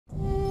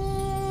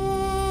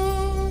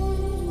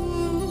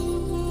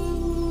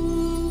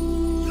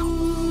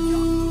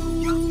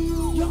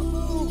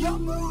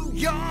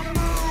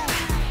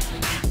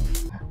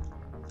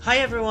Hi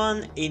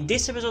everyone, in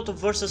this episode of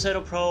Versus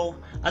EDOPRO,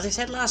 as I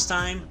said last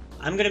time,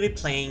 I'm gonna be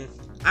playing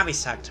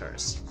Abyss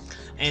Actors.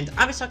 And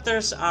Abyss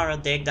Actors are a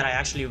deck that I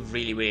actually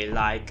really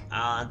like.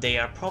 They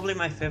are probably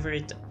my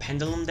favorite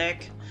Pendulum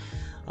deck.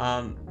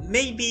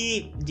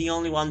 Maybe the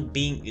only one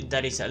being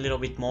that is a little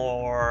bit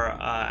more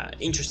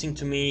interesting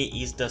to me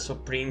is the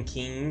Supreme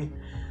King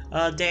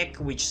deck,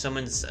 which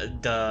summons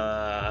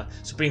the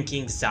Supreme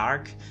King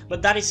Zark,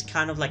 but that is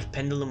kind of like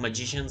Pendulum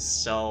Magicians,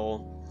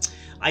 so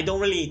I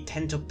don't really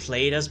tend to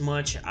play it as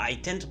much. I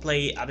tend to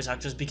play Abyss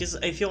Actors because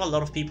I feel a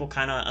lot of people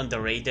kind of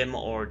underrate them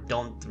or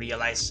don't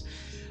realize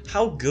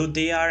how good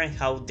they are and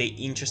how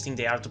interesting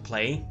they are to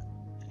play.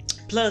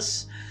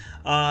 Plus,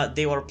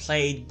 they were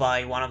played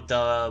by one of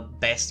the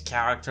best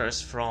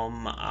characters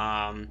from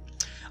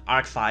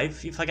Arc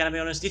 5, if I gotta be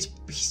honest.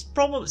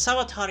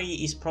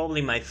 Sawatari is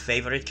probably my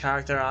favorite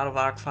character out of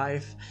Arc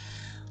 5,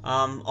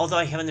 although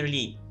I haven't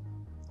really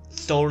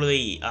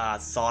thoroughly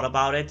thought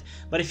about it,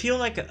 but I feel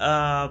like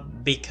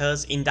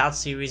because in that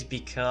series,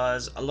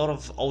 because a lot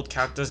of old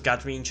characters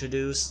got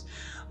reintroduced,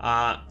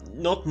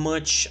 not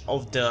much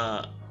of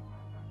the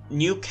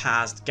new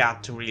cast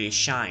got to really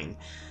shine,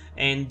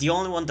 and the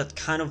only one that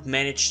kind of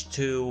managed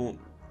to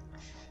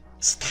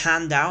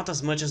stand out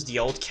as much as the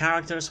old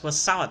characters was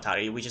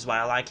Sawatari, which is why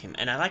I like him,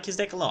 and I like his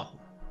deck a lot.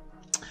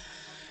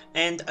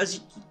 And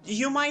as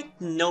you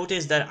might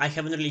notice that I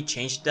haven't really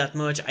changed that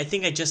much. I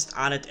think I just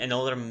added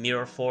another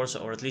Mirror Force,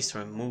 or at least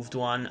removed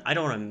one. I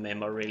don't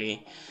remember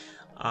really.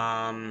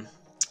 I'm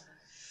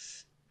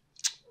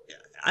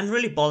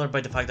really bothered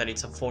by the fact that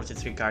it's a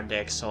 43 card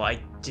deck, so I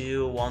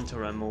do want to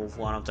remove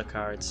one of the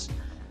cards,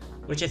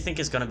 which I think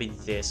is gonna be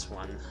this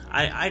one.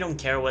 I don't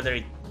care whether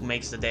it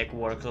makes the deck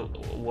work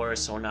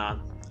worse or not.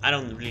 I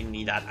don't really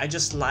need that. I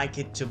just like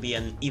it to be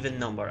an even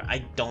number. I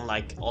don't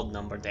like odd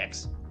number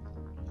decks.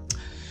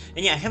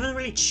 And yeah, I haven't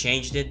really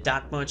changed it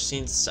that much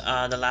since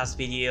the last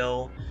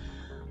video,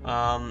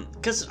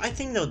 because I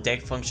think the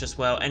deck functions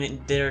well,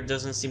 and there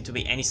doesn't seem to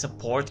be any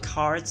support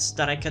cards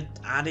that I could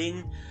add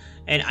in,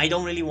 and I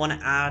don't really want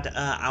to add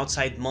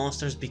outside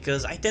monsters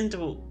because I tend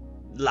to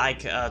like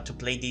to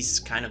play these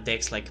kind of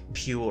decks like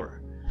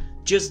pure,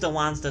 just the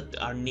ones that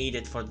are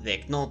needed for the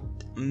deck, not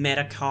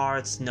meta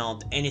cards,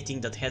 not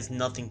anything that has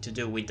nothing to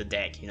do with the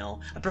deck, you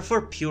know. I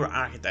prefer pure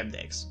archetype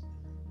decks.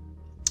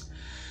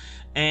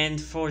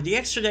 And for the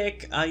extra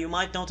deck, you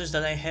might notice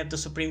that I have the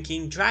Supreme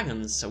King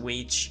Dragons,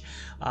 which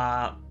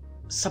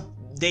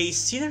they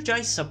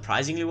synergize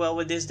surprisingly well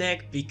with this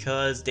deck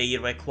because they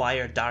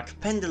require Dark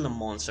Pendulum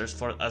monsters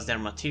as their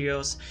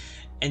materials,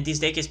 and this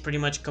deck is pretty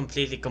much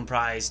completely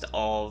comprised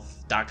of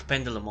Dark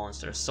Pendulum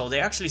monsters, so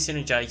they actually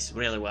synergize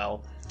really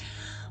well.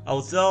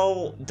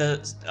 Although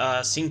the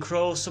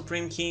Synchro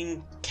Supreme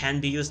King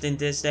can be used in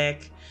this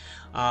deck,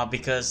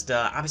 because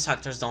the Abyss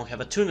Actors don't have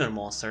a tuner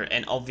monster,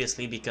 and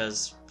obviously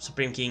because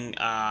Supreme King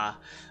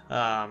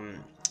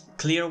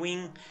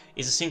Clearwing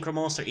is a synchro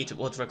monster, it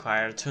would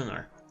require a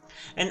tuner.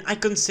 And I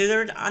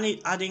considered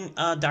adding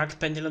a Dark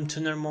Pendulum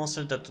tuner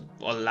monster that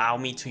would allow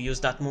me to use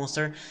that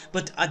monster,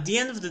 but at the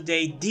end of the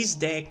day, this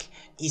deck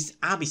is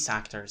Abyss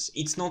Actors,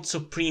 it's not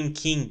Supreme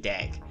King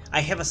deck.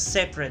 I have a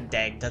separate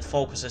deck that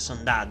focuses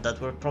on that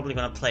we're probably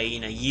gonna play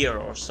in a year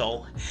or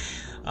so,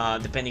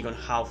 depending on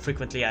how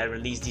frequently I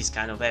release these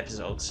kind of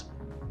episodes.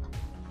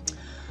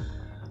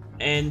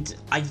 And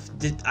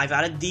I've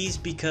added these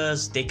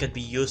because they could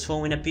be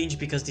useful in a pinch,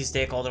 because this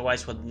deck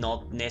otherwise would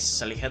not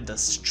necessarily have the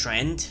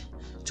strength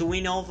to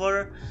win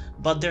over,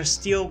 but they're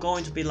still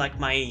going to be like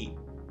my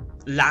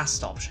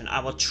last option. I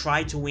will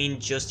try to win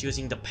just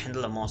using the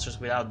Pendulum monsters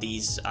without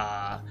these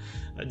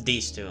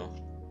two.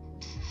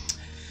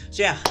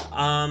 So yeah,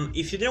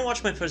 if you didn't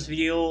watch my first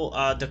video,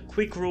 the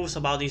quick rules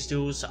about these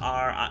duels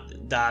are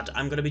that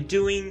I'm gonna be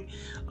doing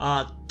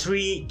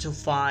 3 to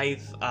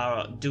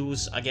 5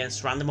 duels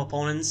against random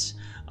opponents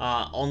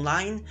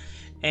online,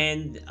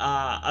 and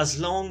as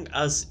long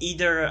as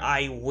either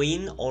I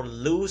win or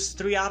lose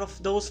 3 out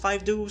of those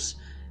 5 duels,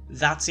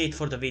 that's it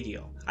for the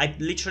video. I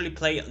literally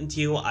play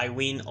until I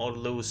win or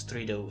lose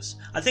 3 duels.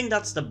 I think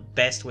that's the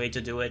best way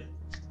to do it,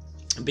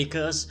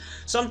 because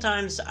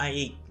sometimes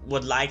I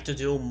would like to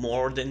do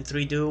more than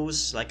 3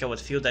 duels, like I would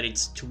feel that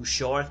it's too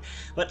short,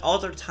 but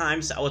other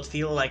times I would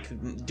feel like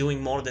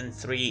doing more than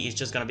 3 is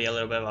just gonna be a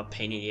little bit of a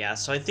pain in the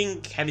ass. So I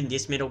think having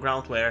this middle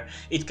ground where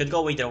it could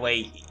go either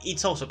way,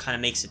 it also kind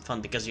of makes it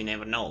fun, because you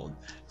never know.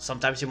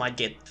 Sometimes you might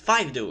get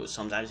 5 duels,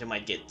 sometimes you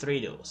might get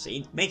 3 duels.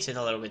 It makes it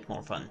a little bit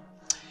more fun.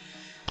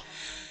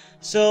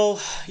 So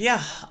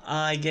yeah,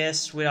 I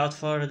guess without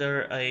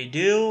further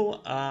ado,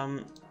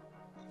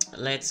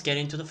 let's get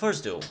into the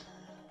first duel.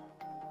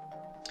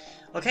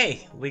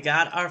 Okay, we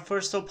got our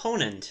first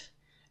opponent,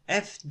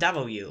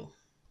 FW.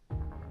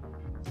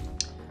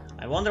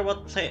 I wonder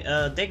what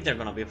deck they're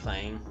gonna be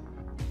playing.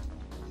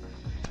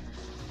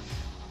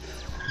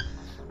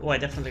 Oh, I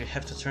definitely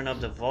have to turn up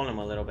the volume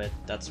a little bit.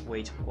 That's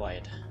way too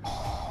quiet.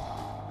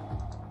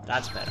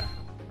 That's better.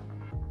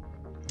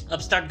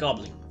 Upstart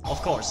Goblin.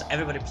 Of course,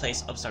 everybody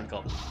plays Upstart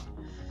Goblin.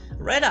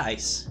 Red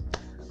Eyes.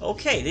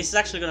 Okay, this is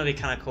actually gonna be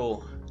kinda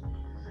cool.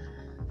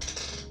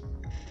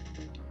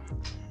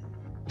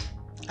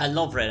 I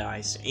love Red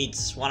Eyes.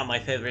 It's one of my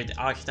favorite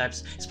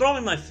archetypes. It's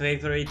probably my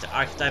favorite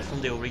archetype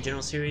from the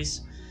original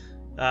series,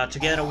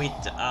 together with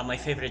my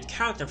favorite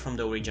character from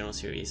the original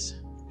series,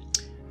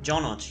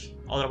 Jonochi,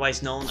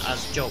 otherwise known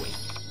as Joey.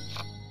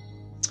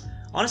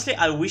 Honestly,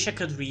 I wish I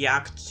could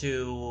react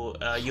to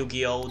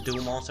Yu-Gi-Oh!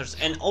 Duel Monsters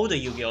and all the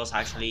Yu-Gi-Ohs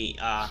actually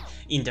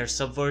in their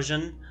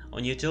subversion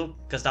on YouTube,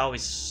 because that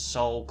was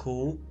so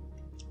cool.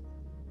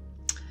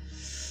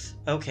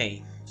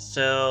 Okay,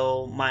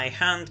 so my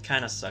hand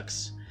kind of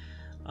sucks.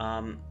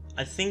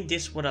 I think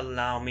this would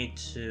allow me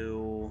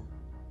to...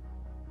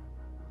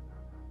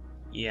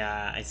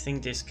 Yeah, I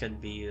think this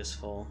could be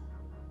useful.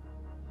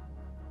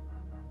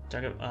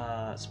 Target,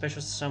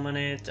 special summon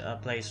it,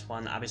 place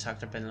one Abyss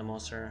Actor Pendulum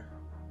Monster.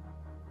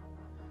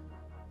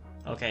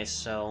 Okay,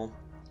 so...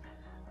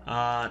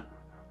 I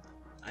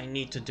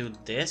need to do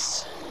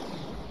this.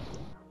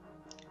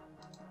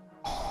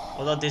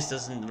 Although this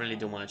doesn't really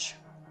do much.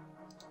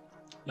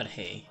 But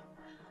hey.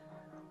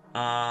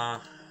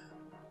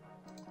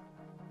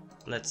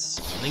 Let's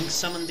link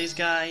summon this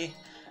guy.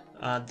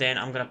 Then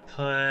I'm gonna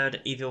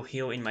put Evil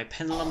Heal in my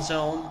Pendulum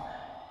Zone.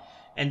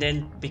 And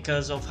then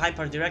because of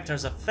Hyper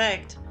Director's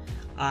effect,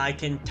 I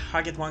can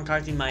target one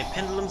card in my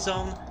Pendulum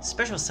Zone,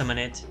 special summon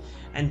it,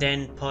 and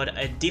then put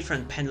a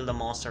different Pendulum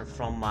monster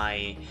from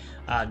my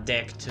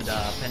deck to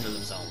the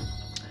Pendulum Zone.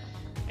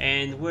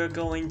 And we're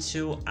going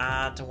to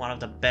add one of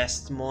the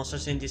best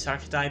monsters in this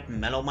archetype,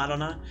 Mellow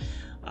Madonna,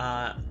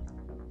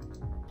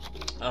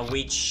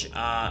 which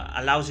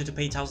allows you to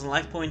pay 1000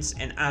 life points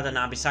and add an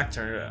Abyss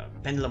Actor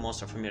Pendulum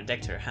monster from your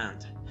deck to your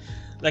hand.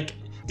 Like,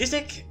 this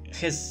deck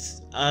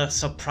has a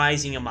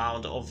surprising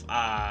amount of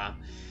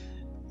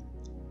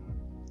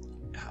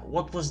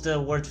what was the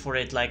word for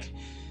it? Like,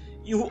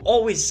 you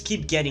always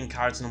keep getting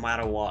cards no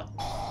matter what.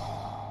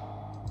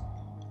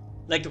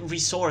 Like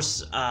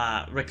resource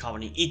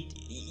recovery,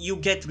 you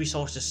get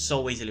resources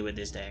so easily with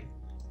this deck.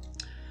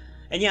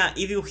 And yeah,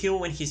 if you heal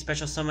when he's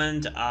special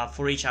summoned,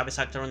 for each Abyss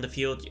Actor on the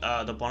field,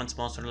 the opponent's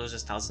monster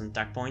loses 1000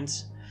 attack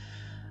points.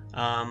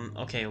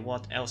 Okay,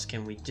 what else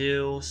can we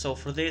do? So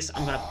for this,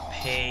 I'm gonna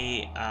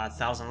pay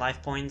 1000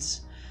 life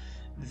points.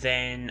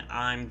 Then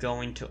I'm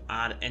going to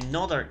add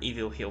another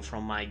Evil Heal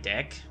from my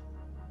deck.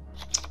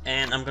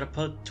 And I'm gonna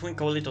put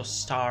Twinkle Little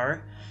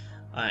Star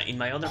in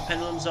my other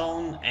Pendulum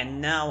Zone. And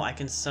now I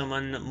can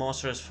summon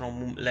monsters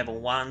from level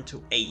 1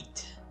 to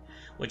 8.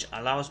 Which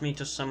allows me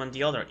to summon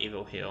the other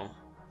Evil Heal.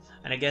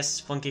 And I guess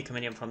Funky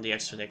Comedian from the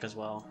extra deck as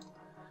well.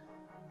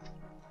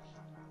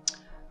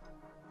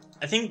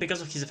 I think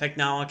because of his effect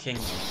now I can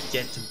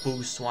get to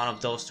boost one of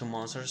those two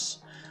monsters'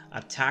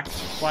 attack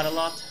quite a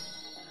lot.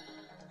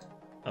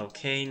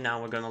 Okay,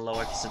 now we're gonna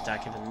lower his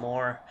attack even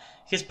more.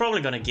 He's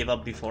probably gonna give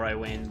up before I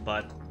win,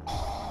 but...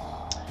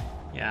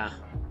 yeah.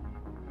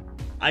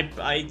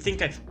 I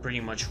think I've pretty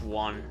much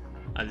won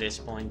at this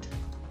point.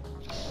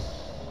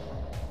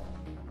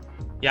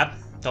 Yep,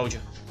 told you.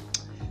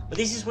 But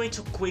this is way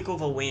too quick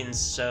of a win,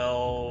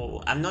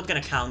 so I'm not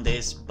gonna count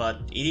this, but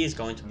it is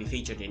going to be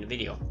featured in the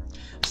video.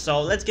 So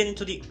let's get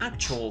into the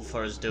actual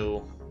first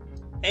duel.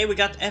 Hey, we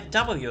got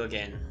FW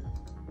again.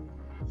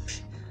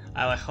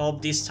 I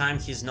hope this time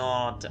he's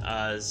not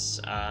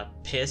as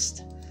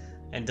pissed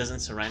and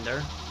doesn't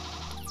surrender.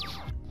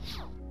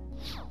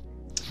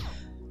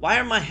 Why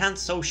are my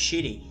hands so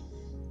shitty?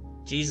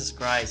 Jesus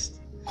Christ.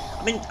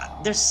 I mean,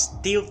 there's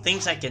still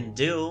things I can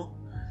do.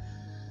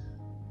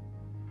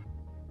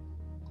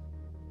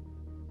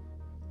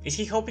 Is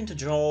he hoping to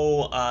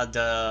draw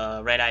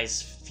the Red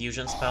Eyes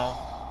fusion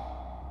spell?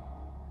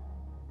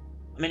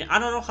 I mean, I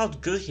don't know how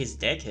good his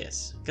deck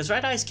is, because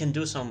Red Eyes can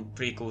do some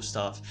pretty cool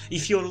stuff.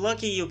 If you're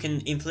lucky, you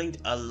can inflict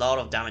a lot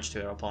of damage to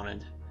your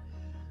opponent.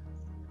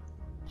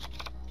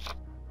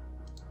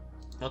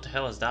 What the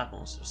hell is that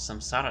monster?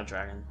 Samsara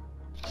Dragon.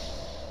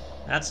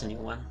 That's a new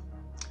one.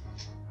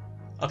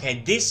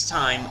 Okay, this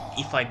time,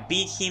 if I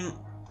beat him,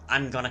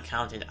 I'm gonna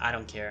count it. I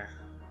don't care.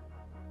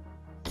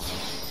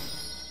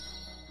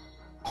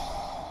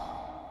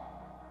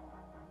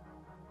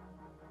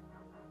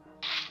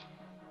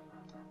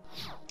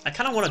 I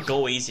kind of want to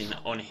go easy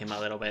on him a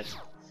little bit.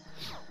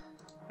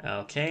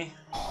 Okay.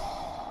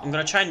 I'm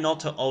gonna try not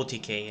to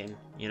OTK him,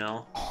 you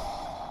know.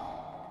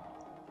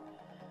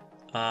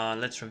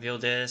 Let's reveal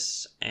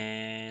this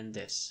and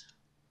this.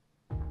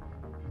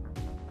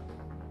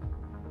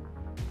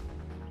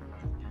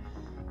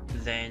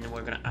 Then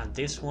we're gonna add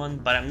this one,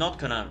 but I'm not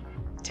gonna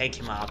take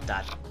him out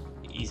that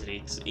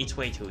easily. It's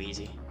way too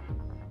easy.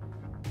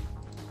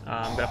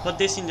 I'm gonna put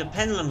this in the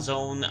Pendulum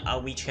Zone,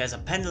 which has a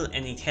pendulum,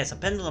 and it has a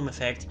pendulum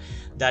effect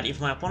that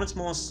if my opponent's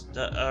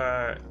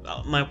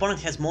my opponent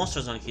has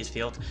monsters on his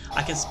field,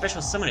 I can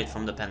special summon it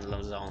from the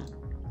Pendulum Zone.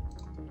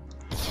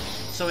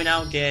 So we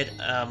now get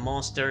a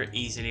monster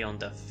easily on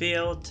the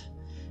field,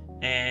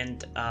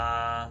 and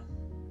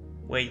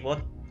wait,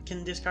 what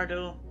can this card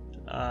do?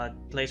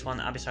 Place one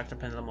Abyss Actor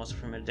Pendulum monster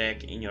from your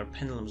deck in your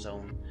Pendulum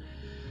Zone.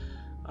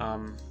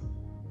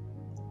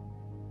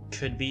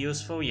 Could be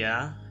useful,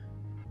 yeah.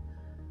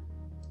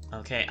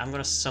 Okay, I'm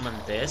gonna summon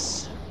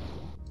this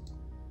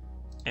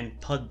and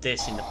put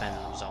this in the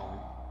Pendulum Zone.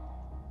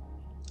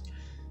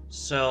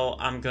 So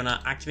I'm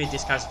gonna activate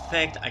this card's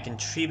effect, I can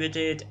tribute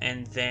it,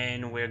 and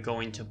then we're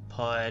going to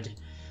put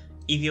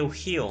EVO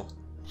Heal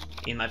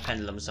in my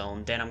Pendulum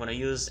Zone. Then I'm gonna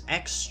use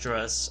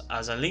Extras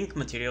as a link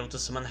material to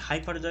summon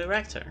Hyper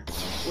Director,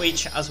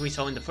 which, as we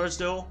saw in the first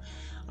duel,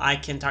 I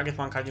can target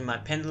one card in my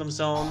Pendulum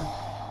Zone,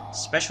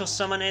 special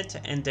summon it,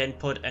 and then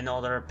put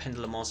another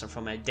Pendulum monster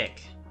from my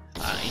deck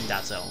in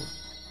that zone.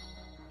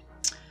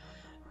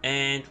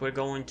 And we're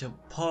going to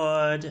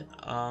put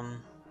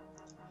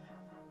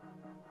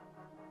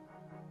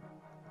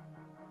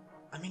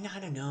I mean, I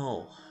don't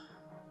know.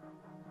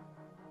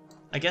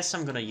 I guess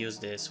I'm gonna use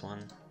this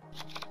one,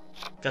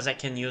 because I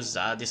can use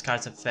this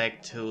card's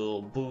effect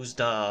to boost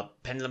the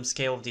pendulum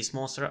scale of this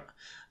monster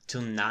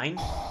to 9.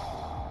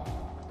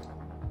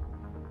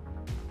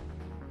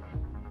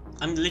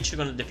 I'm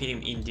literally gonna defeat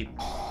him in the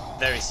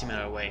very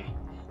similar way.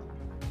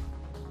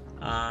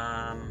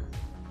 Yeah,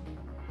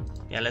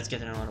 let's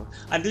get another one.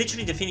 I'm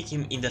literally defeating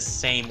him in the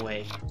same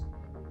way.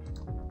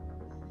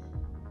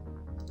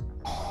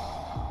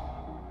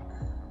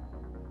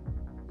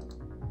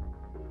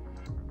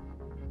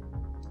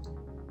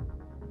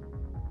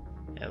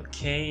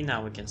 Okay,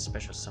 now we can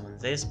special summon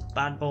this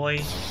bad boy,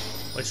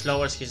 which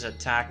lowers his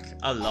attack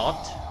a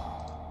lot.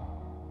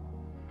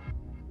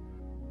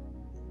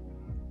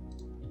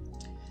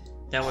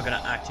 Then we're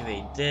gonna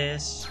activate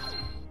this.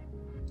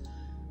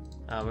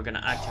 We're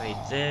gonna activate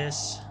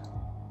this.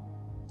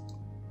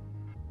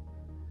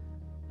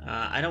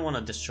 I don't want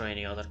to destroy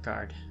any other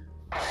card.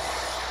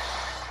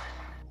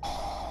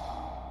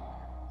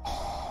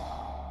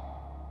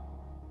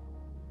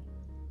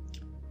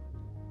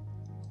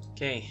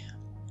 Okay.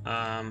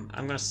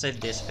 I'm gonna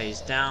set this face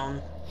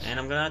down and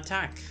I'm gonna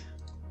attack.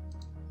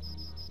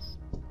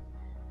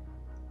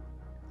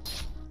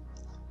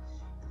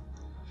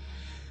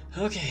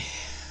 Okay.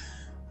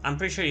 I'm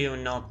pretty sure you're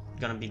not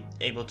gonna be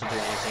able to do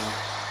anything.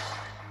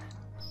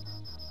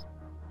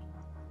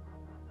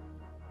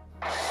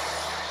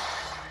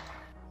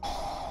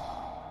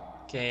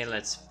 Okay,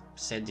 let's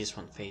set this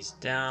one face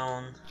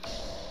down.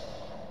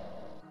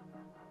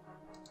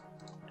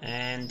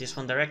 And this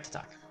one direct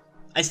attack.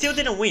 I still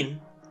didn't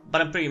win,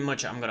 but I'm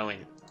gonna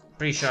win.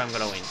 Pretty sure I'm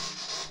gonna win.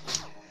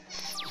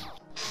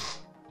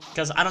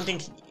 Because I don't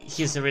think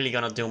he's really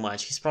gonna do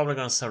much. He's probably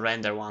gonna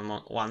surrender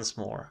once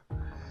more.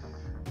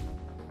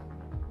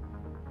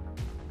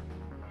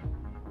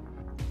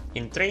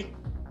 In 3,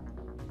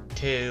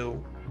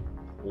 2,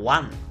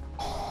 1.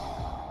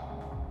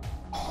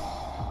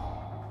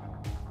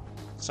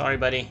 Sorry,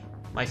 buddy.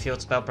 My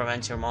field spell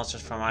prevents your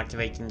monsters from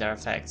activating their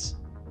effects.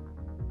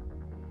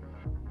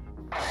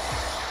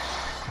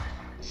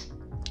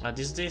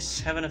 Does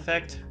this have an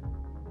effect?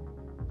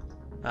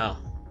 Oh.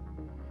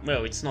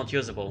 Well, it's not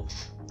usable.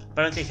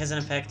 Apparently it has an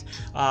effect.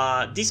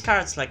 These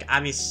cards, like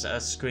Abyss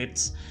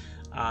scripts,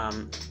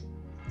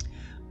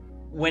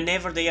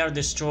 whenever they are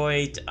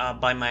destroyed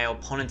by my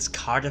opponent's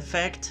card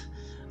effect,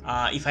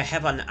 if I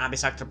have an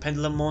Abyss Actor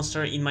Pendulum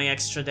monster in my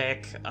extra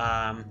deck,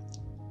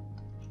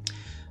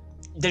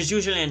 there's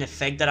usually an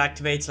effect that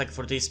activates. Like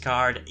for this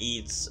card,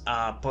 it's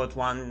put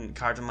one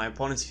card on my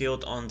opponent's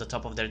field on the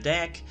top of their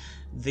deck.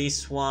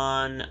 This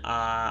one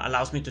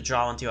allows me to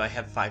draw until I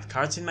have 5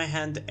 cards in my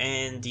hand,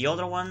 and the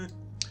other one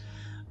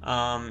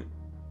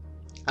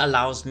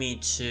allows me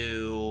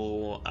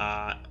to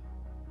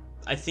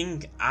I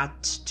think add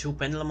 2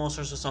 pendulum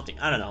monsters or something,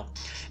 I don't know.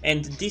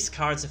 And this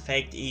card's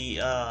effect is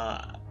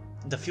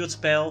the field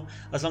spell,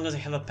 as long as I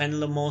have a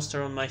pendulum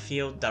monster on my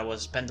field that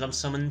was pendulum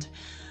summoned,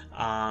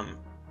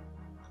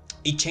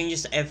 it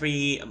changes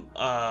every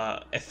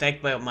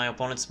effect by my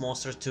opponent's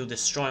monster to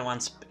destroy one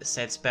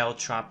set spell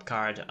trap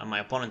card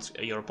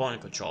your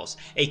opponent controls.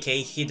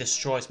 aka he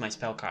destroys my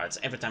spell cards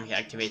every time he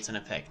activates an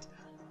effect.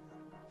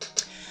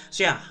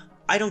 So yeah,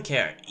 I don't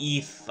care.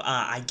 If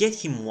I get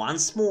him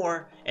once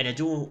more and I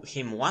do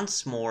him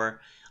once more,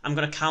 I'm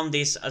gonna count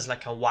this as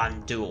like a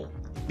 1 duel,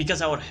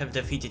 because I would have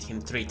defeated him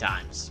 3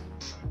 times.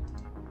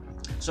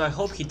 So I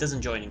hope he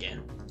doesn't join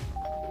again.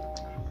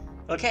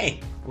 Okay,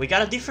 we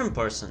got a different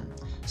person.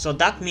 So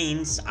that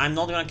means I'm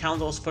not gonna count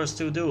those first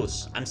 2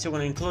 duels. I'm still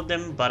gonna include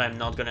them, but I'm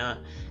not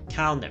gonna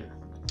count them.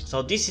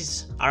 So this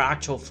is our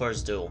actual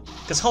first duel,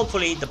 because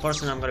hopefully the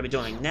person I'm gonna be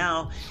doing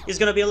now is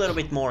gonna be a little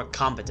bit more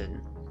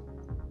competent.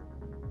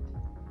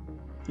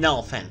 No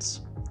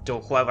offense to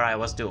whoever I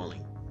was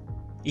dueling.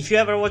 If you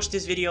ever watched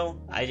this video,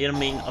 I didn't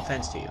mean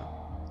offense to you.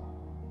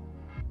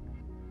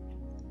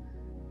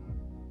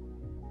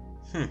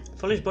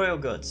 Foolish Burial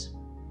Goods.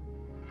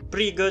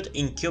 Pretty good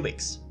in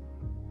cubics.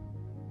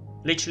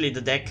 Literally the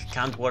deck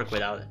can't work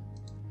without it.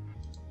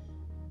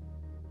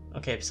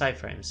 Okay,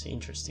 Psyframes,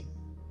 interesting.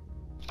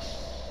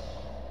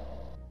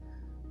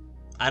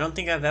 I don't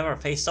think I've ever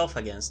faced off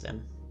against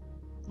them.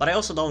 But I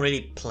also don't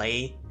really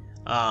play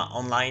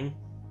online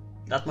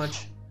that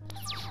much.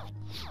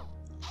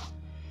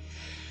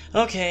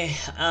 Okay,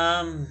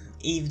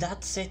 if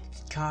that set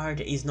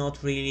card is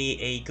not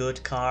really a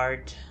good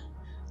card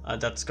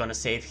that's gonna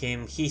save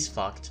him, he's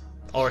fucked.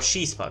 Or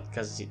she's fucked,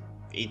 because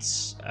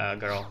it's a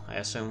girl, I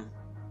assume.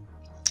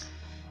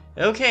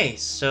 Okay,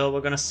 so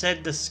we're gonna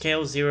set the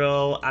scale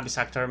 0, Abyss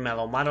Actor,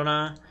 Mellow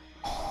Madonna,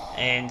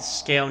 and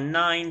scale 0,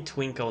 Abyss Actor, Mellow Madonna, and scale 9,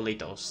 Twinkle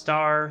Little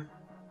Star,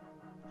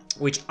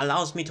 which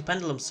allows me to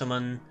Pendulum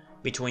Summon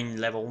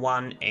between level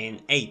 1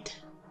 and 8.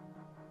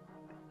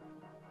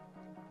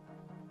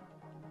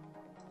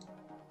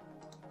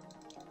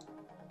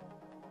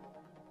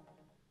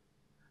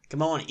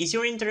 Come on, is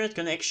your internet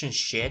connection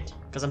shit?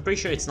 Because I'm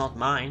pretty sure it's not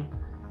mine.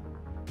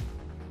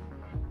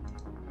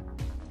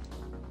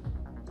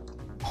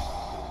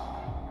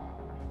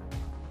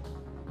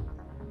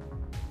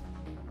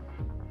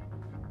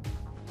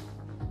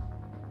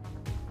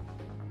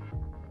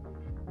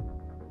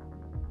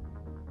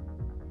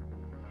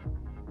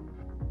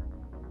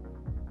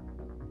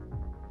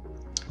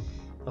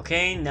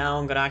 Okay, now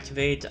I'm gonna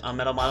activate a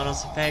Metal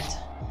Madonna's effect,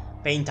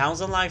 paying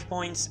 1000 life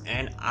points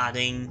and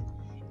adding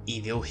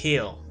Evil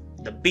Heal,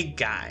 the big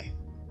guy,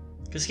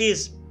 because he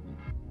is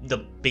the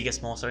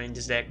biggest monster in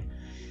this deck.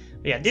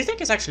 But yeah, this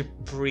deck is actually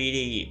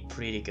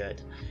pretty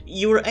good.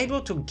 You were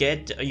able to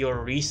get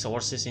your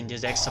resources in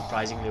this deck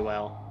surprisingly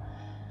well.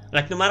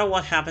 Like, no matter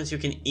what happens, you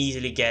can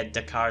easily get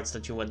the cards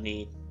that you would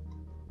need.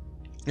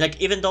 Like,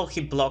 even though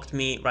he blocked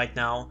me right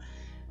now,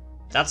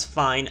 that's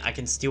fine, I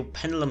can still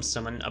Pendulum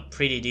Summon a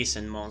pretty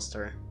decent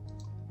monster.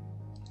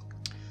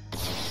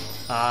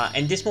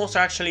 And this monster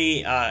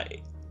actually,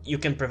 you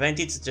can prevent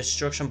its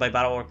destruction by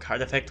battle or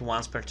card effect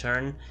once per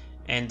turn.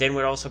 And then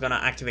we're also gonna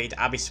activate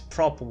Abyss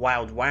Prop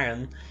Wild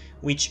Waron,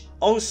 which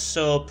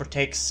also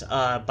protects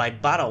by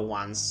battle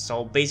once.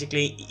 So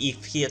basically,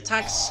 if she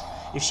attacks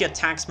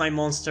my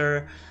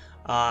monster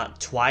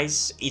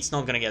twice, it's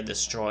not gonna get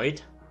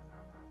destroyed.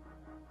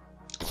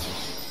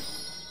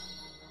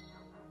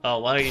 Oh,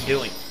 what are you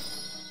doing?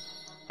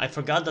 I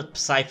forgot that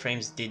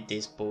Psyframes did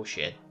this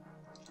bullshit.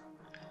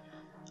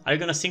 Are you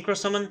gonna Synchro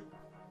Summon?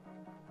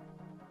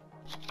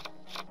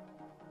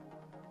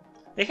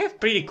 They have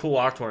pretty cool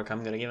artwork,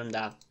 I'm gonna give them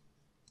that.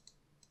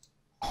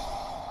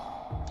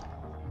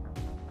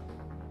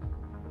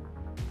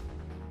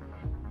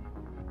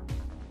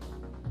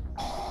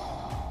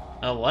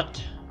 Oh,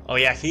 what? Oh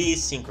yeah, he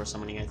is Synchro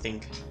Summoning, I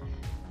think.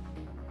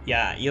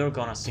 Yeah, you're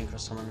gonna Synchro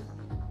Summon.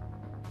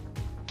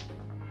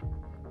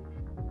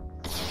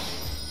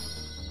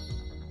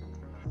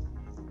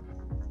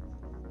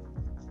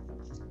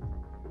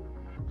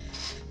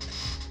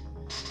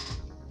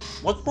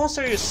 What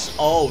monster is...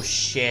 Oh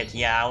shit,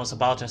 yeah, I was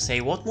about to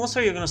say, what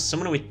monster are you gonna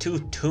summon with 2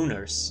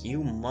 tuners?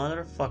 You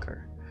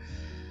motherfucker.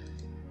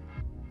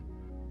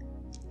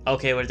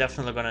 Okay, we're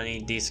definitely gonna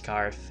need this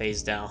card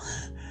face down.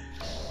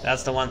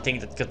 That's the one thing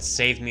that could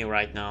save me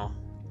right now.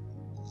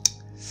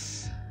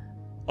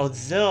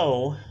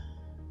 Although...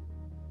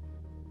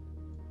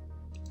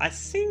 I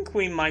think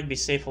we might be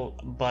safe,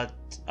 but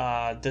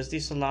does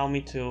this allow me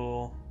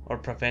to... or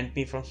prevent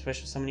me from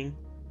special summoning?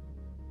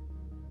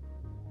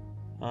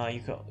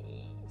 You go...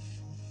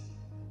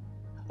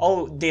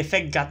 Oh, the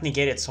effect got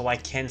negated, so I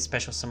can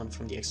special summon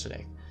from the extra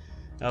deck.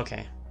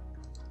 Okay.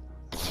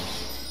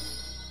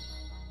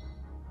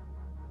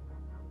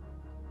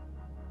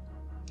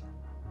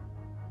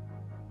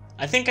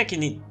 I think I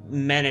can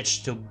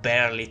manage to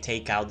barely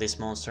take out this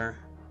monster.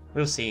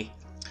 We'll see.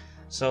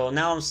 So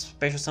now I'm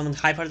special summoned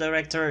Hyper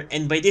Director,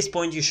 and by this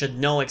point you should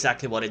know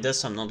exactly what it does,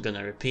 so I'm not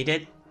gonna repeat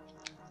it.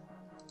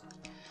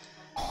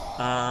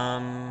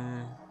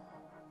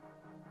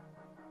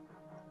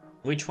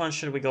 Which one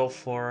should we go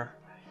for?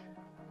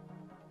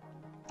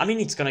 I mean,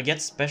 it's gonna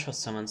get special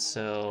summons,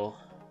 so...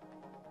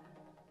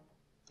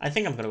 I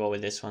think I'm gonna go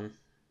with this one.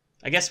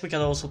 I guess we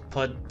could also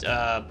put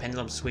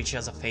Pendulum Switch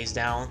as a face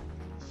down,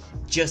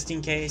 just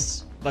in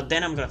case. But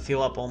then I'm gonna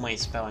fill up all my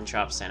spell and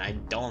traps, and I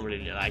don't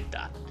really like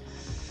that.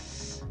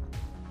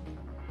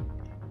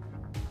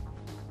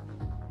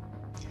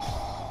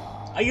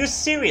 Are you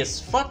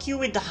serious? Fuck you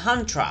with the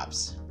hand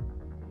traps.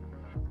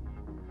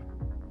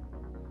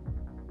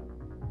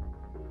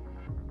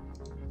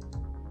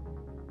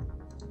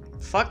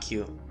 Fuck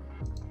you.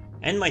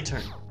 End my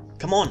turn.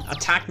 Come on,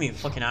 attack me, you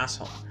fucking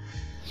asshole.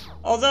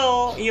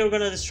 Although, you're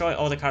gonna destroy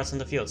all the cards on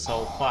the field,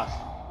 so fuck.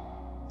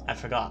 I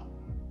forgot.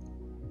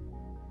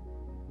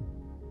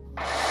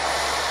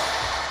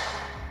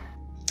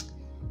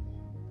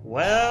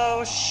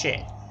 Well,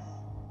 shit.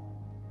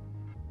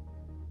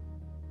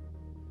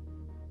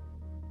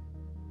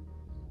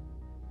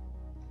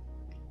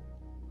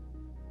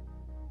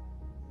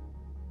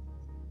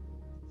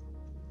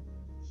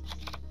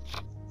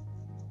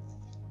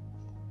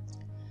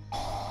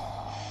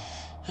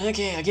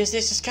 Okay, I guess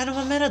this is kind of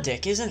a meta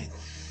deck, isn't it?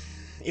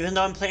 Even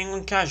though I'm playing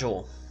on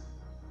casual.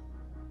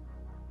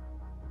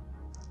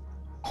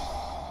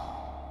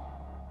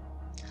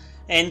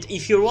 And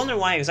if you're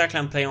wondering why exactly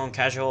I'm playing on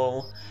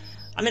casual,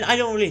 I mean, I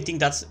don't really think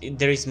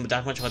there is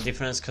that much of a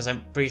difference, because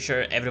I'm pretty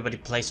sure everybody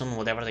plays on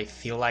whatever they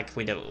feel like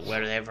with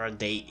whatever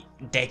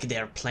deck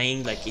they're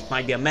playing. Like, it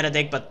might be a meta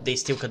deck, but they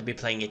still could be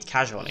playing it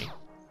casually.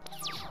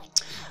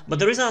 But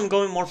the reason I'm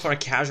going more for a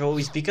casual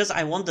is because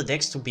I want the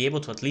decks to be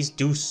able to at least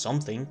do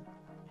something.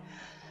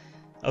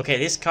 Okay,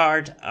 this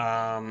card,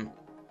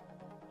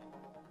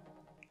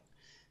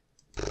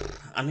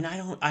 I mean,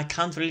 I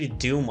can't really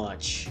do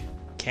much,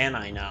 can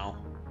I now?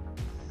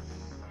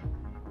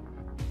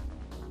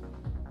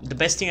 The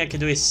best thing I can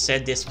do is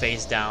set this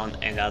face down,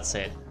 and that's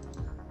it.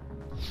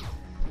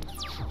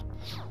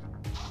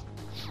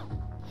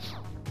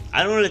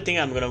 I don't really think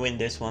I'm gonna win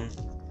this one.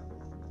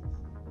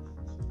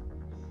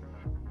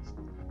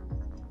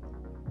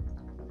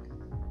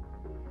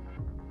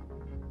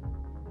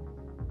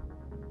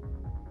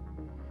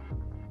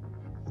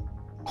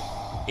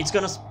 It's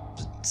gonna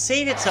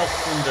save itself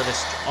from the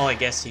oh, I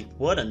guess it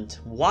wouldn't.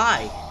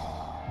 Why?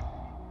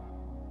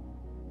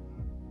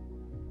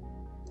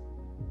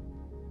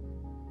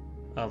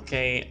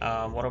 Okay,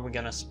 what are we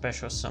gonna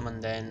special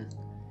summon then?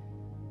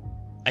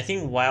 I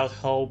think Wild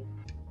Hope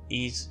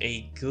is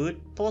a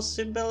good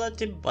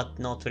possibility, but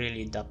not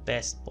really the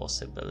best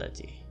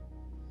possibility.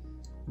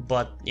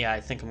 But yeah,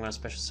 I think I'm gonna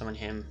special summon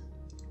him.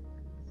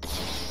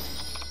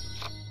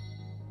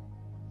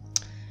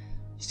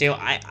 Still,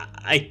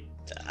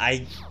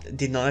 I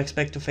did not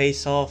expect to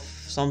face off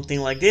something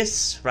like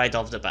this right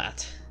off the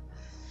bat.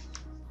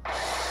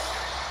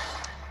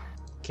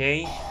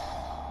 Okay.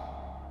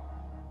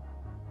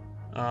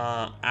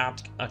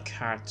 Add a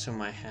card to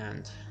my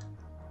hand.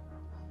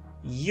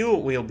 You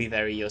will be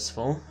very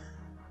useful.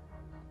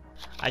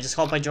 I just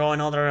hope I draw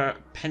another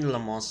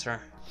pendulum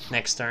monster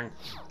next turn,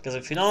 because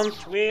if you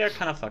don't, we are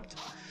kind of fucked.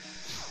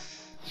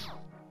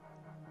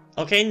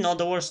 Okay, not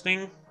the worst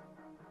thing.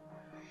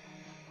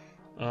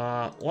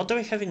 What do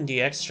we have in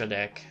the extra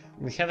deck?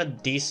 We have a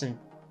decent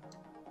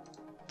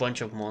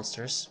bunch of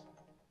monsters,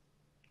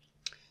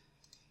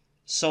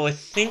 so I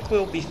think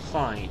we'll be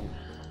fine.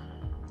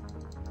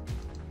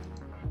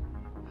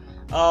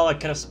 Oh, I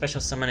could have special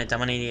summoned it,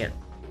 I'm an idiot.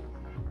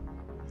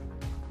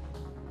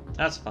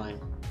 That's fine.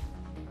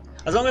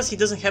 As long as he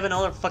doesn't have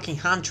another fucking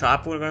hand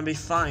trap, we're gonna be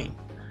fine.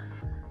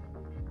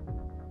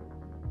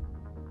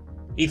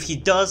 If he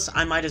does,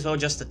 I might as well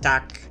just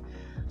attack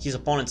his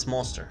opponent's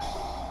monster.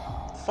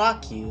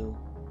 Fuck you.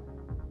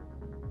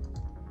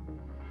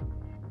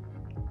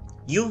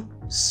 You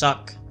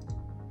suck.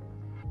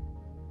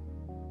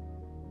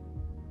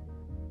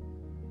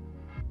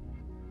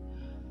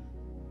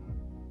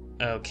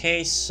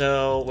 Okay,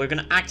 so we're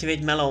gonna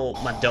activate Mellow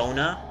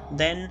Madonna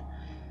then.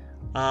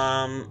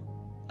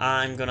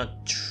 I'm gonna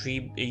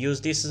use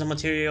this as a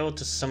material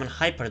to summon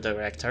Hyper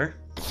Director.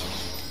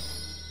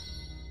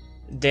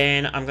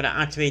 Then I'm gonna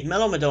activate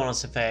Mellow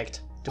Madonna's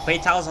effect to pay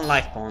 1000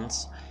 life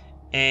points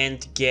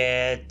and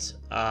get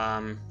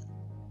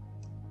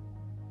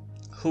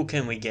who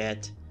can we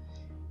get?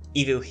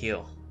 Evil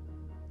Heal.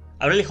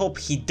 I really hope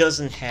he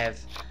doesn't have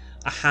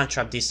a hand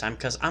trap this time,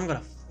 because I'm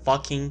gonna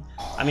fucking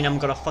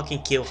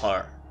kill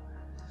her.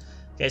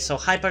 Okay, so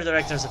Hyper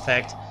Director's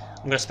effect.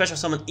 I'm gonna special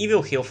summon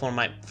Evil Heal from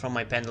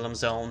my Pendulum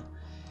Zone.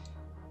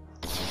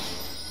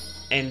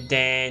 And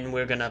then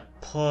we're gonna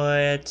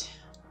put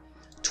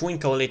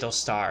Twinkle Little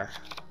Star.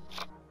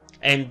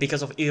 And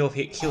because of Evil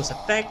Heal's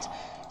effect,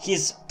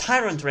 his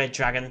Tyrant Red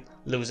Dragon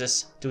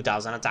loses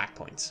 2000 attack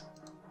points.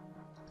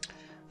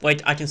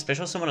 Wait, I can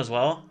special summon as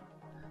well?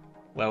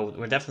 Well,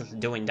 we're definitely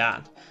doing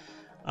that.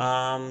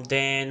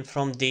 Then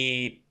from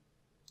the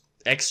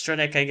extra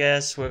deck, I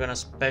guess, we're gonna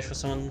special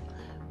summon...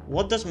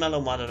 What does Mellow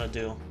Madonna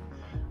do?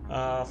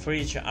 For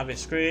each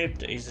Abyss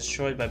script is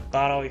destroyed by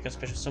battle, you can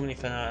special summon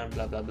if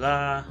blah blah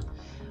blah.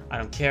 I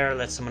don't care,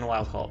 let's summon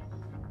Wild Hope.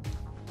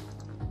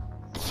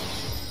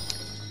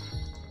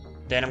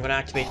 Then I'm gonna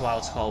activate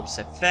Wild Hope's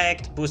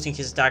effect, boosting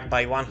his attack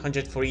by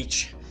 100 for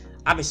each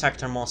Abyss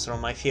Actor monster on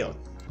my field.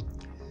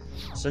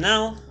 So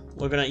now,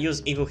 we're gonna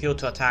use Evil Heal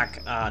to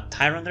attack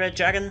Tyrant Red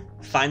Dragon,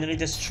 finally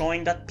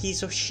destroying that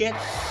piece of shit.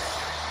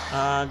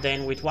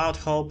 Then with Wild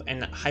Hope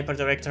and Hyper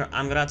Director,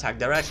 I'm gonna attack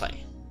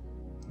directly.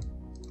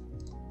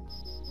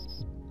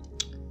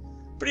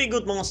 Pretty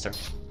good monster.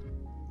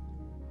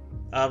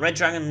 Red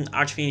Dragon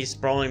Archfiend is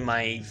probably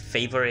my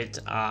favorite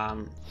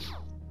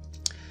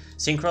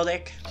Synchro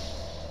deck.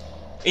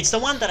 It's the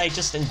one that I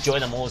just enjoy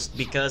the most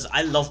because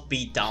I love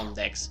beatdown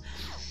decks.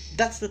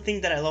 That's the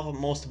thing that I love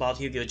most about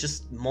Yu-Gi-Oh!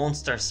 Just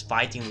monsters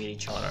fighting with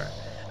each other.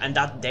 And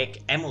that deck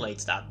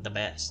emulates that the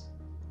best.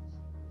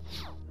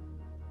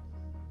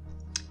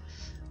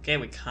 Okay,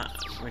 we're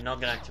not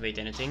gonna activate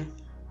anything.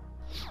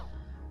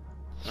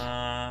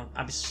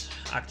 Abyss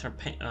Actor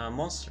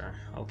monster.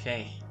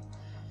 Okay.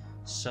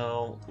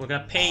 So we're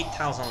gonna pay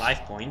 1000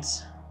 life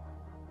points.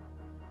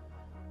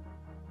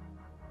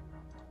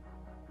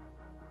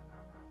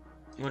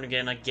 We're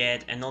gonna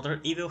get another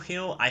Evil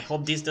Heal. I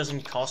hope this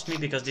doesn't cost me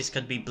because this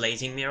could be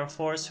Blazing Mirror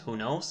Force, who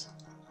knows.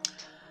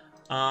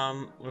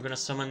 We're gonna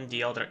summon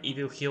the other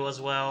Evil Heal as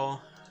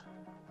well.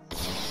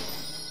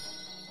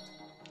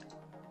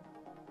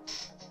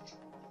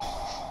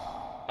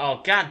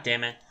 Oh, god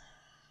damn it.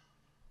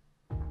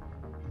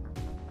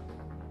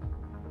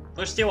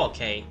 We're still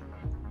okay.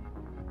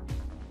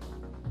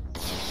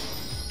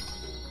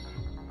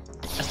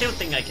 I still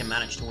think I can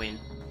manage to win.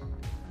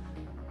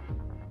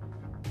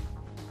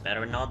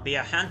 Better not be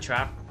a hand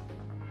trap.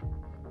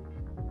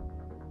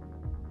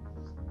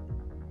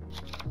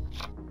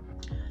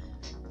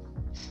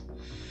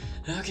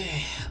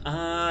 Okay,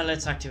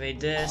 let's activate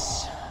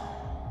this.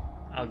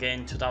 I'll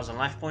gain 2000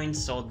 life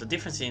points, so the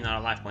difference in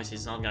our life points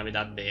is not gonna be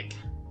that big.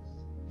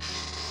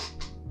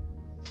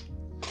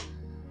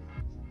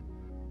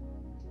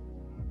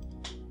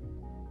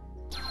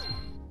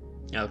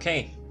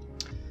 Okay,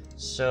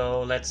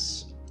 so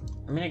let's...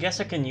 I mean, I guess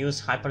I can use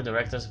Hyper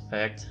Director's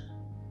effect.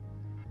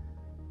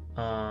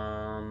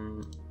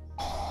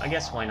 I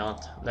guess why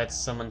not? Let's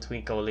summon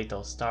Twinkle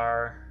Little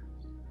Star.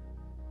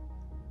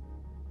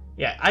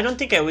 Yeah, I don't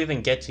think I will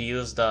even get to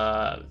use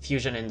the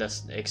fusion in the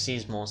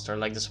Xyz monster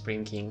like the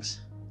Supreme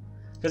Kings.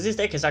 Because this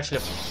deck is actually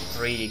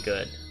pretty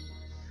good.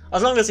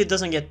 As long as it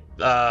doesn't get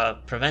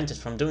prevented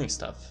from doing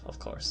stuff, of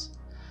course.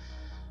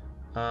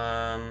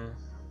 Yeah,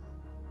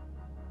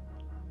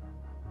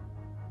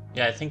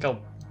 I think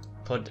I'll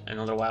put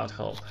another Wild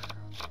Hope.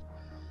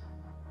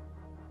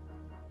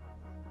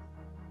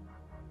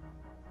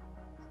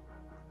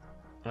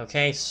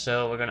 Okay,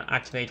 so we're gonna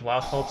activate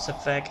Wild Hope's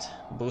effect,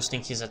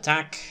 boosting his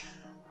attack.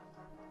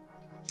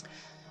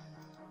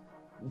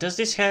 Does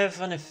this have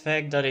an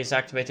effect that is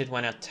activated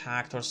when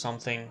attacked or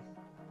something?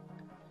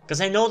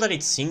 Because I know that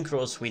it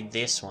synchros with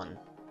this one,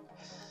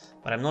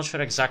 but I'm not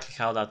sure exactly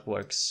how that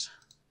works.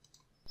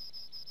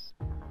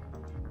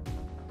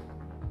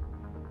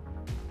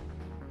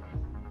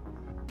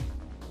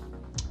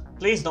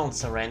 Please don't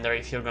surrender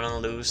if you're gonna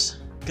lose.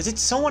 Because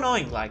it's so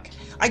annoying, like,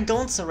 I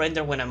don't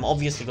surrender when I'm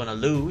obviously gonna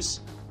lose.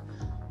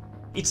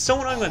 It's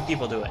so annoying when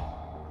people do it.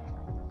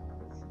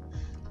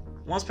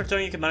 Once per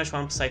turn you can banish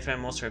one Cypher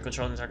monster you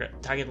control and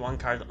target one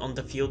card on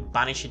the field,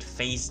 banish it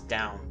face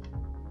down.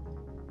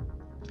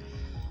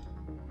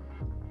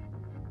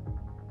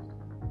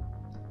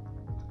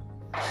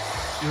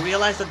 You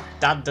realize that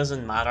that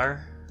doesn't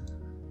matter?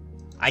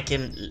 I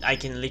can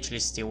literally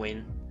still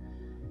win.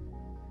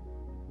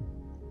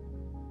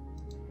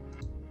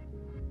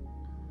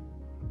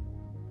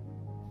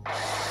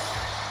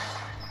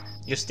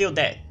 You're still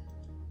dead.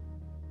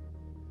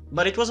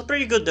 But it was a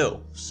pretty good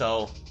duel,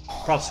 so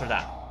props for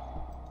that.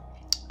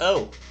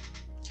 Oh.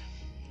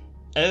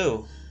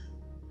 Oh.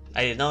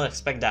 I did not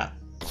expect that.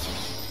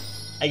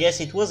 I guess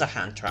it was a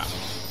hand trap,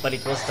 but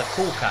it was the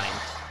cool kind.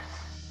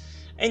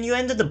 And you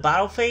ended the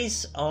battle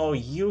phase? Oh,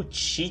 you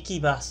cheeky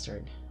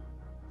bastard.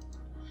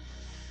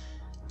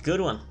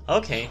 Good one.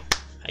 Okay.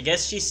 I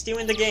guess she's still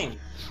in the game.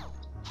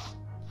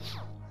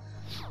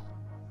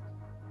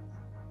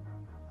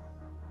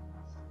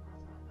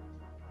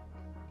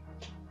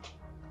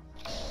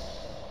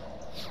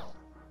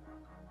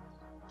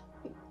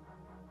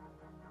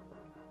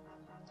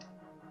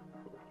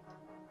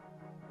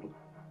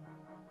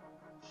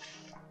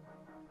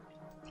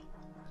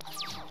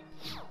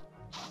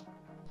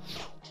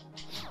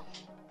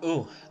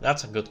 Ooh,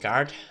 that's a good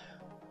card.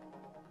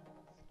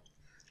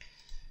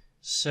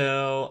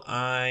 So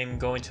I'm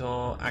going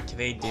to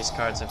activate these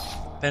cards of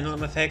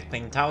Pendulum Effect,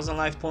 paying 1000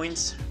 life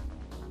points.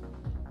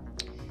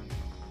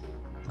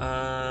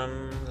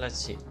 Let's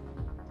see.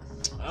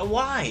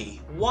 Why?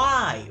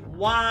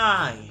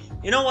 Why?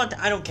 You know what?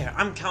 I don't care.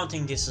 I'm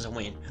counting this as a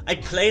win. I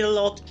played a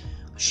lot.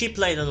 She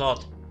played a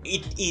lot.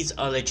 It is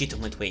a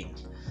legitimate win.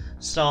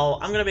 So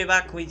I'm gonna be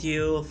back with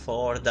you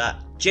for the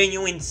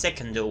genuine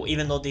second duel,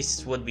 even though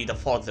this would be the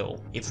fourth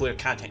duel if we're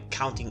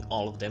counting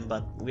all of them,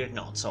 but we're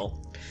not. So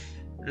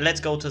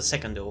let's go to the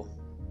second duel.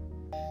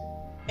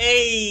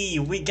 Hey,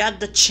 we got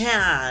the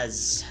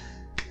Chaz.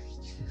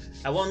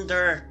 I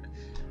wonder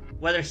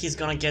whether he's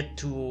gonna get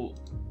to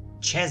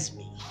Chaz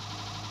me,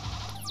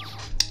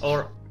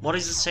 or what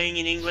is it saying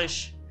in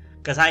English?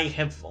 Because I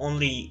have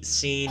only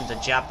seen the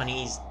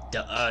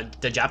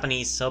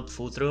Japanese sub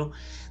full through.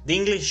 The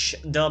English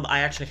dub I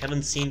actually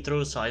haven't seen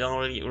through, so I don't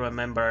really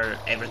remember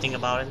everything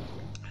about it.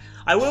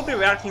 I will be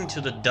reacting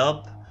to the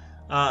dub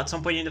at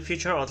some point in the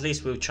future, or at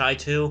least we'll try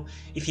to.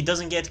 If he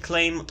doesn't get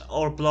claimed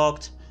or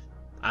blocked,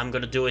 I'm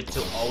gonna do it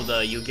to all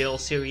the Yu-Gi-Oh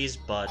series,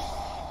 but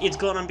it's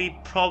gonna be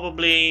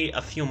probably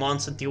a few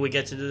months until we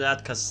get to do that,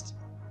 because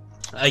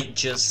I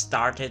just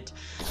started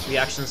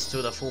reactions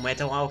to the Full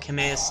Metal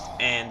Alchemist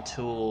and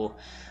to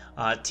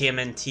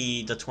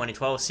TMNT, the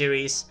 2012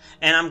 series,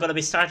 and I'm gonna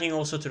be starting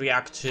also to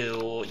react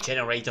to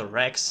Generator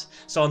Rex,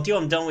 so until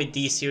I'm done with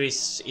these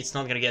series, it's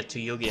not gonna get to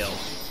Yu-Gi-Oh!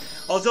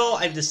 Although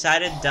I've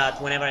decided that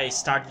whenever I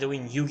start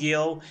doing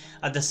Yu-Gi-Oh!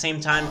 At the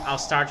same time, I'll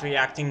start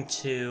reacting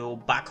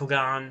to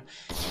Bakugan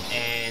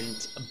and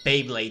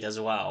Beyblade as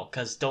well,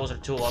 because those are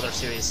two other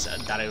series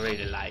that I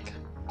really like.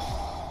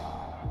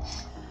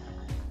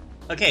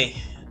 Okay,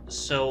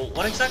 so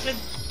what exactly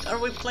are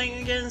we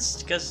playing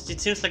against? Because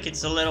it seems like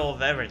it's a little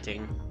of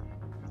everything.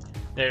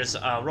 There's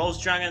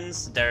Rose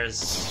Dragons,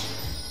 there's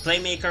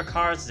Playmaker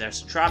cards,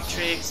 there's Trap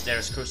Tricks,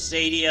 there's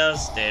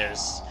Crusadias,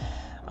 there's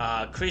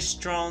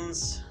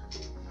Cristrons.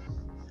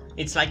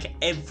 It's like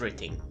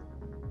everything.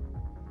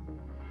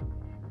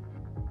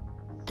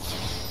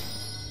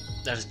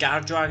 There's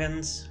Guard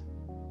Dragons.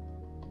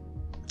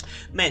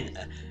 Man,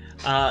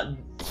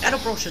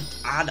 EDOPRO should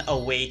add a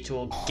way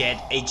to get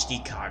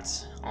HD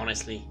cards,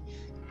 honestly.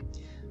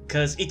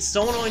 Because it's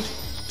so annoying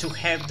to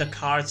have the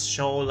cards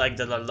show like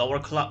the lower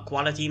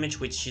quality image,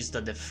 which is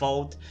the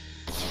default.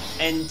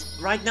 And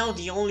right now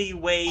the only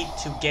way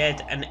to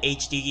get an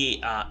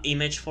HD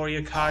image for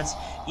your cards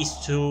is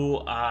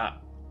to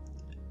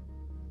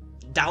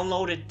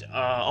download it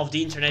off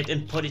the internet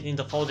and put it in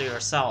the folder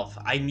yourself.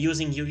 I'm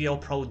using Yu-Gi-Oh!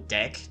 Pro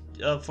Deck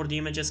for the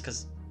images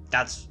because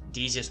that's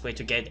the easiest way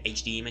to get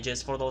HD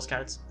images for those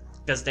cards,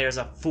 because there's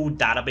a full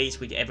database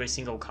with every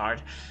single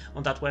card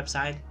on that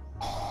website.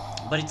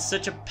 But it's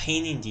such a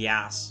pain in the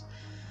ass.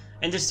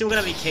 And there's still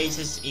gonna be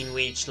cases in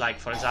which, like,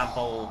 for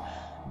example,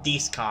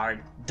 this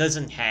card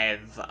doesn't have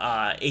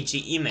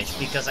HD image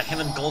because I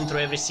haven't gone through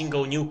every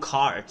single new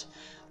card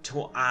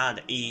to add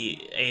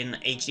an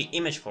HD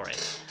image for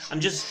it. I'm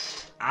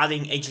just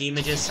adding HD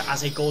images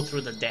as I go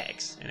through the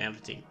decks and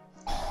everything.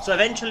 So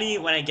eventually,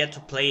 when I get to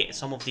play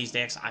some of these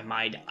decks, I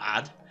might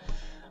add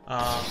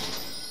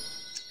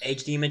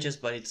HD images,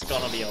 but it's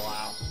gonna be a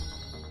while.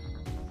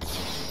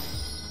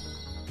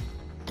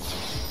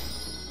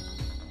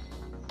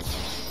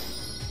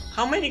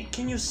 How many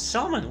can you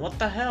summon? What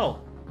the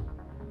hell?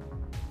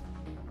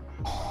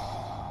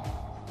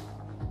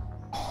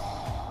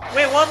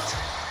 Wait, what?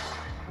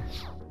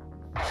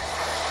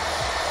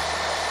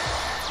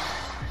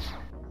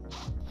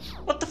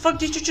 What the fuck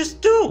did you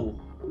just do?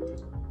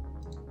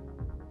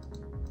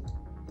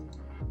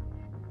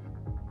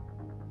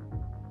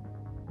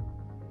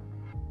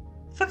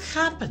 What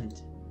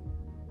happened?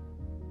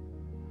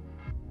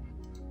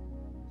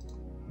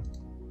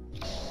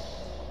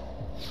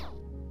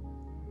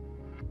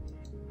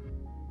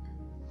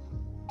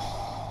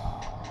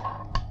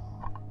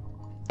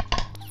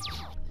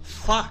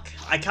 Fuck,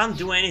 I can't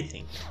do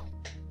anything.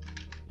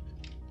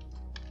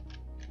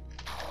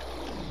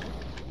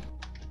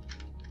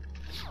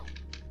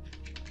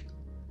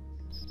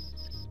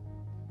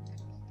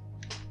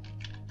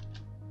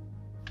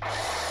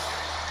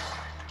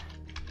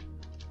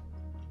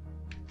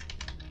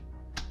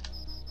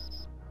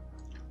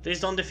 Please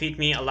don't defeat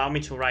me, allow me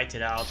to write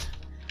it out.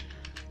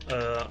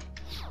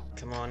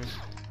 Come on.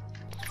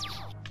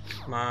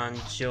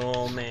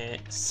 Manjome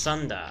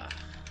Sanda.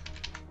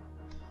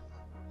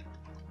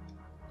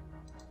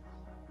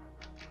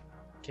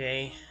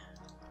 Okay.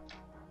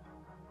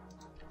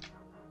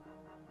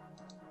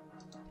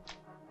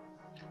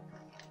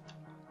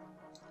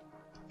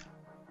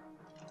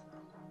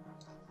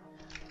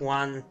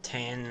 $1,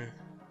 $10,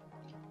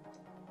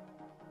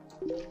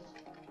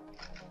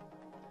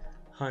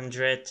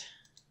 $100,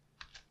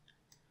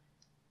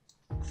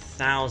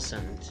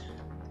 $1,000.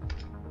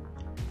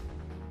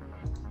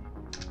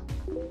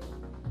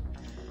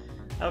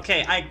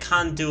 Okay, I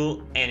can't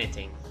do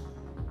anything.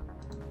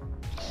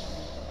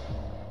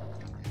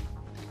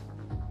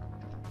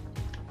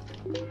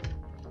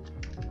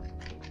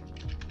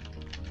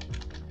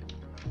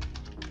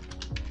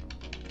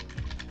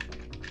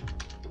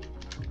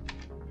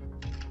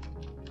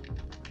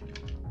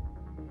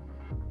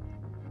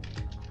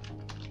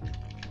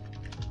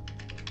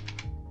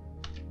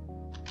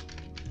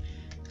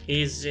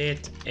 Is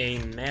it a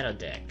meta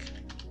deck?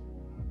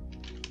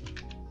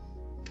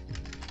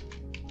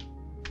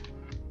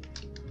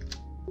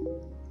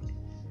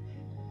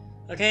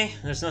 Okay,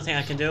 there's nothing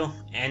I can do,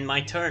 and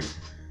my turn.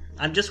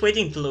 I'm just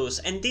waiting to lose,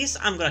 and this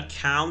I'm gonna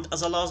count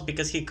as a loss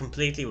because he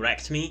completely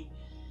wrecked me.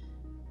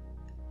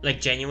 Like,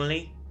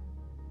 genuinely.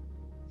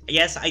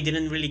 Yes, I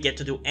didn't really get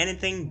to do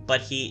anything, but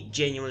he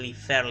genuinely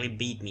fairly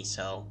beat me,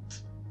 so...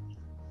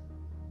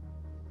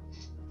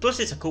 Plus,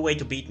 it's a cool way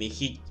to beat me.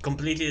 He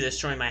completely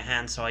destroyed my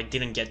hand, so I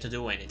didn't get to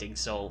do anything.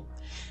 So,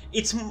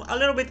 it's a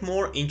little bit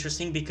more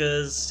interesting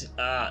because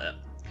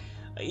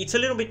it's a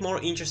little bit more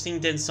interesting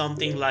than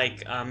something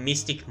like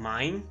Mystic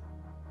Mine.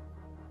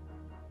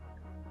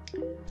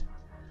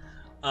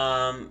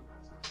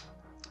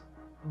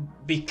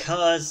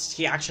 Because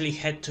he actually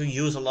had to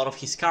use a lot of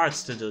his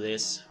cards to do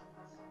this.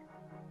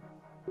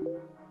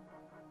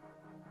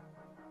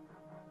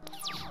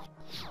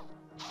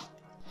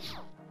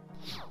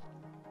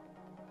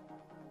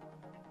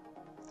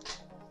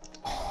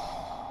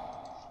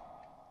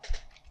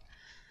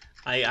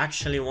 I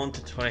actually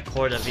wanted to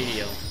record a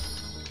video.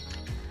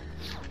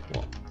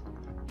 Whoa.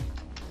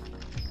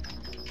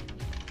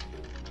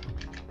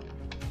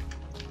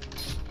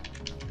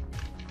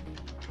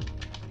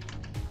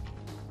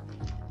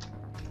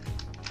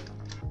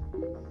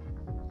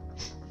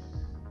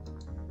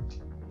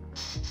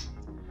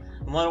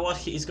 I wonder what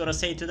he's gonna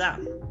say to that.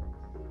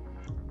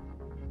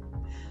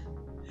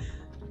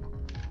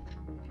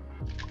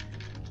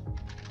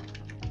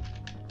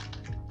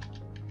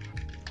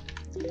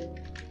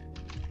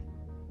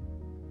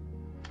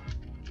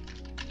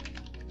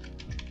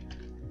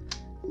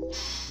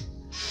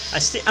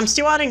 I'm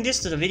still adding this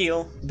to the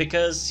video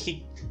because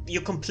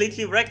you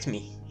completely wrecked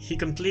me. He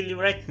completely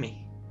wrecked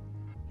me.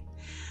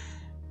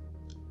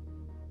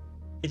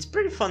 It's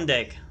pretty fun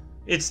deck.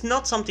 It's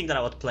not something that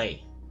I would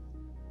play.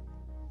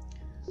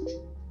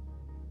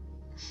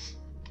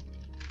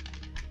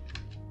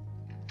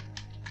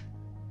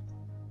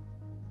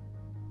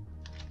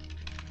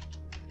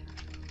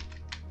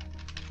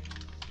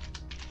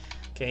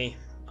 Okay,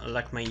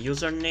 like my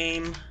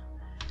username.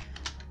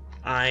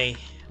 I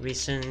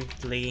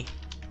recently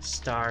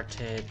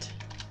started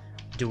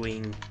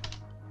doing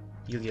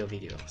Yu-Gi-Oh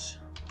videos.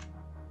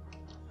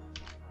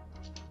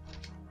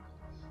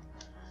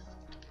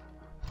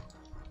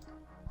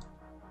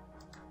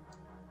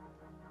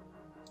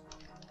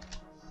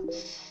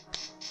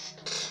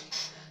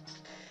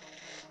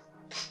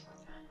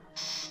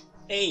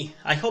 Hey,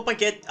 I hope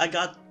I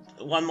got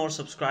one more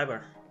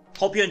subscriber.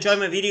 Hope you enjoy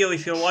my video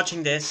if you're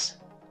watching this.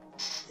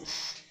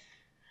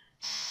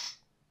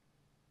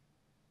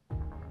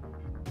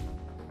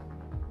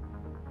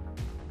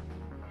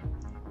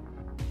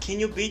 Can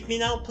you beat me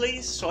now,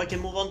 please, so I can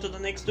move on to the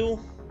next duel?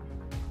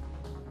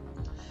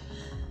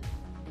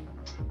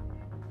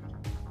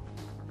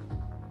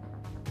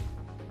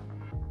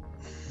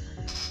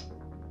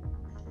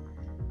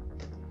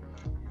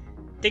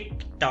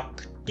 Tick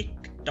tock, tick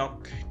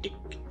tock, tick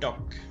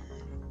tock.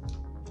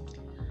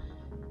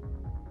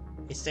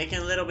 It's taking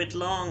a little bit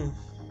long.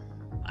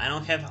 I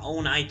don't have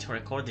all night to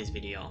record this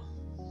video.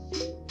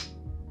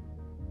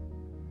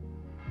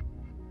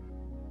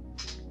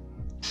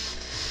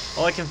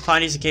 All I can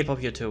find is a K-pop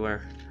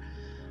YouTuber.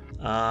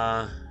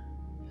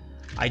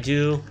 I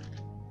do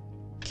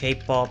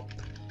K-pop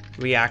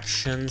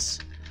reactions,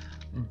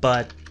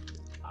 but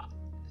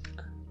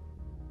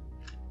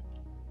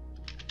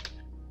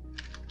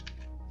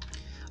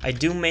I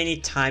do many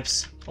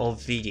types of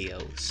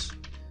videos.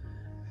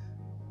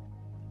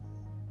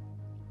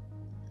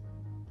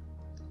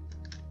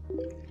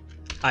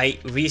 I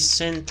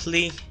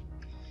recently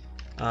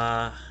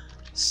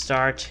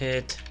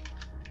started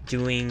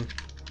doing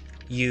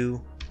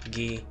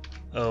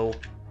Yu-Gi-Oh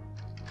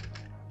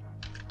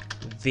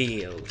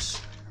videos.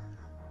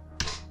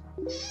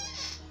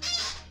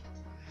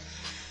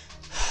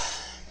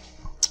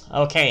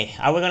 Okay,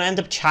 are we gonna end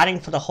up chatting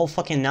for the whole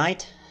fucking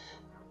night?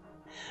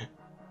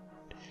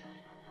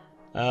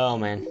 Oh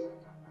man.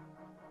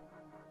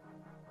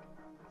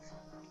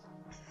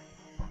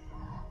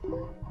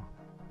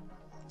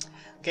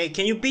 Okay,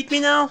 can you beat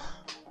me now?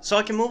 So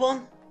I can move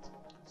on?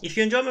 If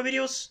you enjoy my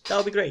videos, that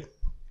would be great.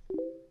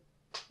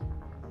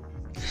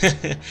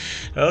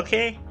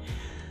 Okay.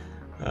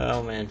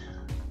 Oh man.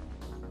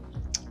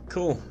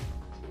 Cool.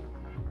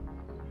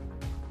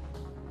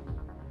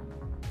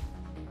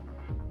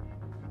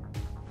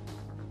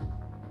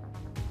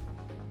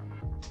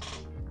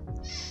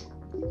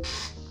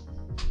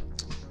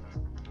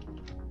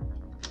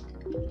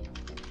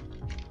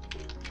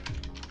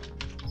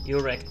 You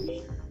wrecked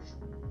me.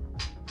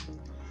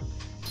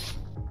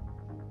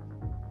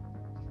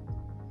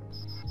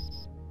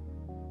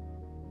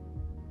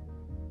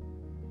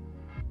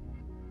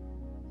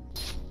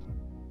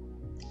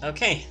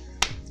 Okay,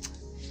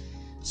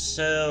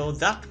 so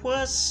that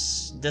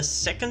was the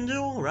second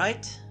duel,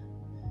 right?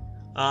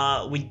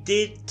 We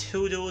did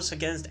 2 duels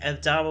against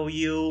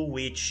FW,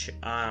 which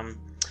I'm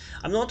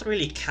not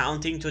really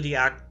counting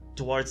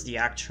towards the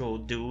actual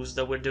duels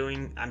that we're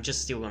doing. I'm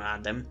just still gonna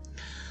add them.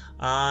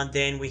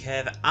 Then we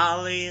have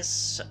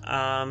Alice,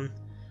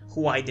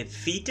 who I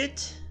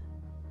defeated.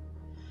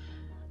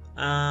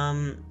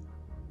 And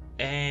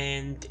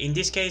in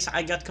this case,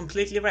 I got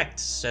completely wrecked.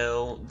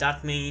 So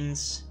that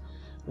means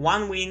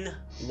 1 win,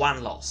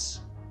 1 loss.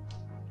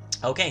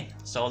 Okay,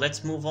 so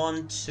let's move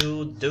on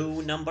to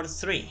duel number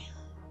 3.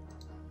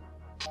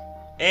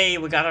 Hey,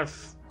 we got our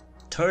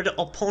third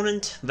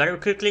opponent very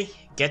quickly.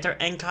 Getter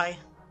Enkai.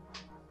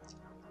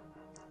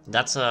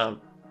 That's a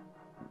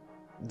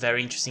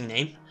very interesting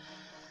name.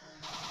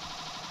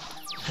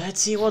 Let's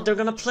see what they're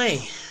gonna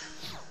play.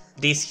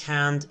 This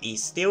hand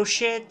is still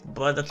shit,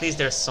 but at least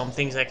there's some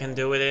things I can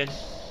do with it.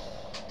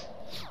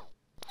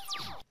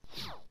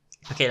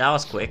 Okay, that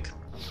was quick.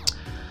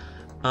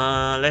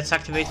 Let's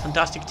activate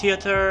Fantastic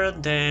Theater,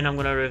 then I'm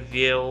gonna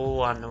reveal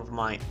one of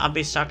my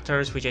Abyss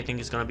actors, which I think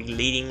is gonna be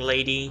Leading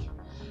Lady.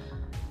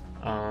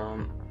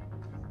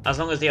 As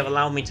long as they have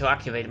allowed me to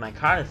activate my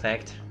card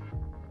effect.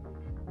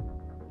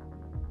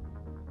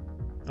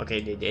 Okay,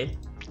 they did.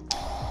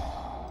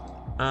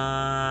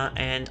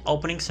 And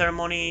opening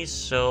ceremony,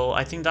 so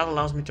I think that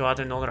allows me to add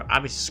another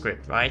Abyss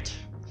script, right?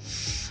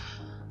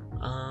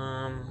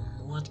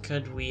 What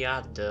could we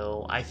add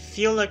though? I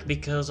feel like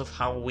because of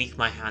how weak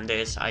my hand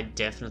is, I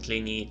definitely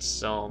need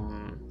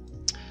some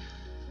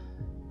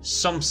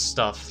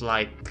stuff,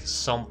 like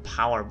some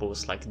power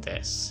boost like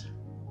this.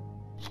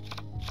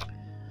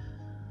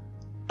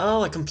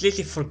 Oh, I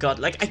completely forgot.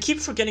 Like, I keep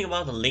forgetting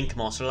about the Link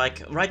monster.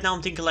 Like, right now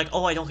I'm thinking like,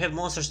 oh, I don't have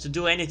monsters to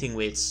do anything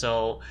with,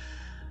 so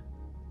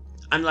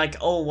I'm like,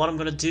 oh, what I'm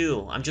gonna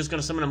do? I'm just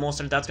gonna summon a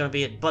monster, that's gonna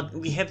be it. But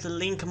we have the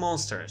Link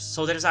monsters,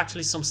 so there's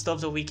actually some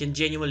stuff that we can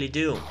genuinely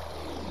do.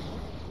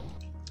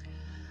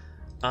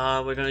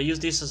 We're gonna use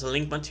this as a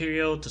Link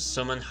material to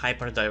summon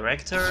Hyper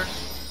Director.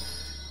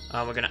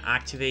 We're gonna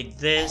activate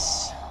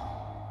this.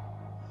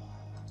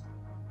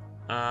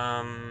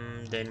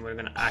 Then we're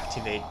gonna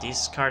activate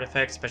this card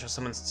effect, Special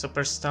Summon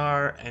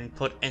Superstar, and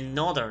put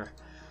another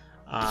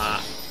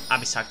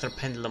Abyss Actor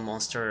Pendulum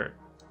monster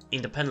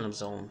in the Pendulum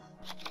Zone,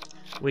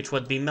 which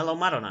would be Mellow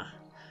Madonna.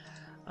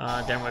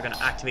 Then we're gonna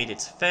activate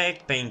its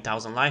effect, paying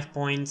 1000 life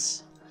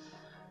points.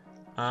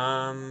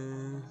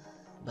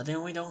 But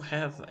then we don't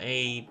have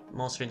a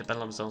monster in the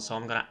Pendulum Zone, so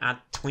I'm gonna add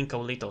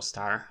Twinkle Little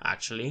Star,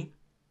 actually.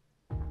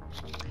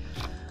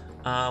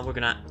 We're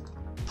gonna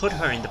put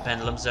her in the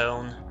Pendulum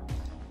Zone,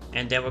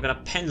 and then we're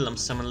gonna Pendulum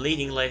Summon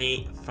Leading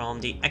Lady from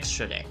the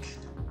extra deck.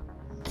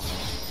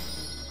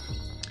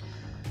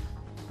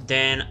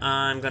 Then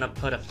I'm gonna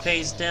put a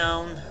face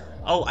down.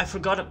 Oh, I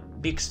forgot a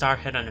Big Star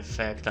had an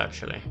effect,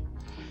 actually.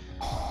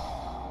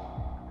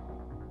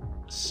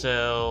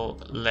 So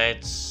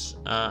let's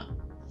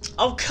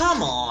oh,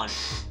 come on!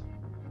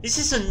 This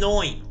is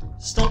annoying.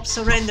 Stop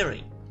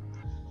surrendering.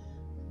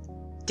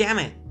 Damn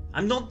it.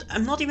 I'm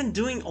not even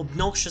doing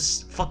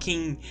obnoxious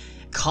fucking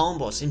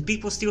combos and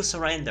people still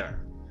surrender.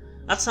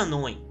 That's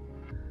annoying.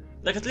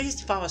 Like, at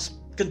least if I was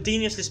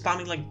continuously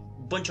spamming like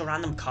a bunch of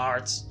random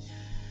cards,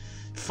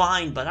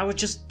 fine, but I was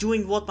just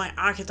doing what my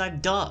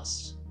archetype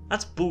does.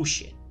 That's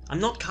bullshit. I'm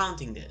not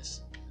counting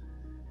this.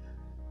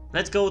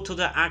 Let's go to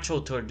the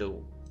actual third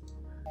duel.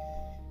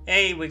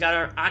 Hey, we got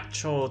our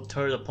actual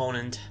third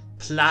opponent,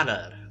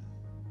 Platter.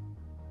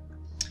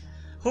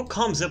 Who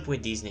comes up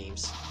with these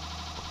names?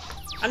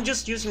 I'm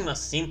just using a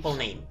simple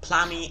name,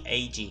 Plami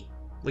AG,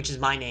 which is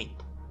my name.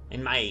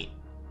 And my...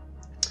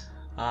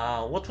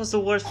 what was the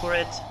word for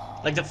it?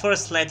 Like the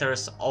first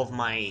letters of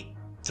my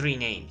 3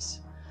 names.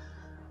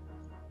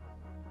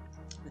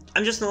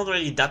 I'm just not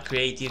really that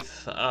creative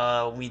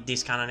with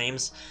these kind of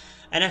names.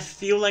 And I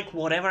feel like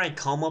whatever I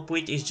come up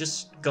with is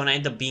just gonna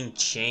end up being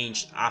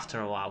changed after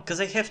a while. Because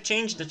I have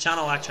changed the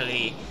channel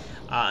actually,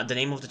 the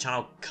name of the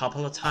channel a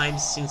couple of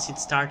times since it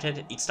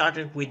started. It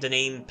started with the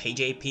name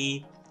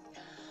PageAP.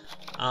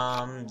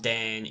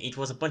 Then it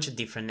was a bunch of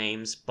different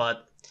names,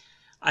 but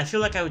I feel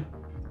like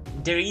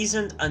there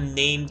isn't a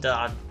name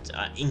that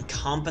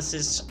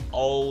encompasses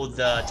all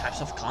the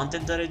types of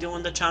content that I do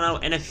on the channel,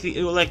 and I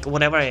feel like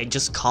whatever I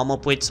just come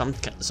up with,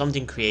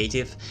 something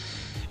creative,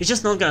 it's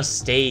just not gonna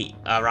stay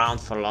around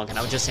for long, and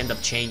I'll just end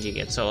up changing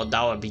it, so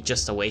that would be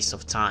just a waste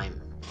of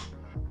time.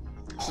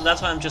 So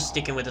that's why I'm just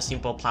sticking with a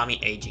simple Plami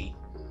AG.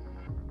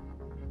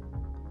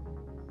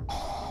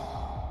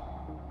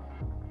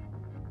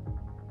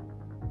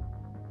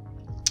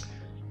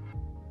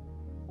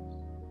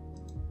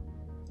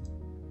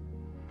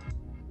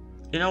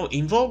 You know,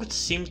 Invoked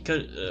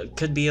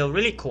could be a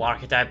really cool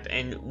archetype,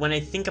 and when I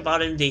think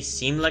about it, they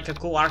seem like a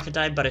cool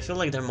archetype, but I feel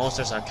like their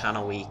monsters are kind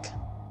of weak.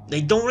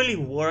 They don't really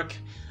work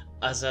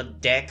as a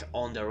deck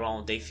on their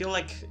own. They feel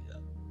like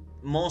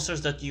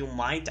monsters that you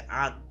might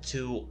add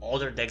to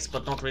other decks,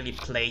 but not really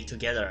play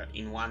together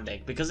in one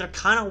deck, because they're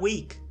kind of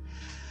weak.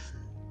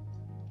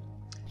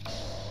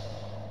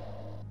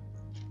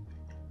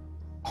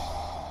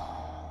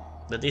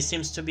 But this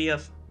seems to be a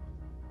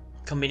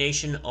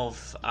combination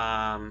of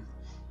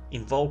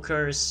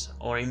Invokers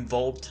or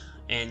Invoked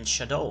and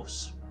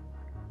Shadows.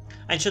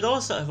 And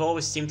Shadows have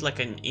always seemed like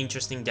an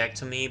interesting deck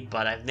to me,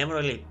 but I've never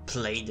really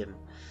played them.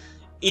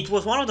 It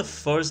was one of the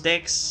first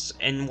decks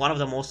and one of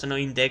the most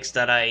annoying decks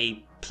that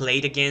I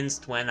played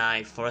against when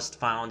I first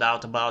found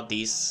out about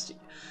these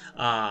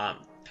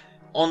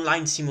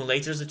online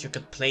simulators that you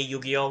could play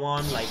Yu-Gi-Oh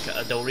on, like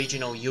the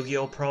original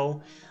Yu-Gi-Oh Pro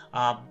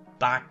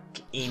back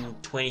in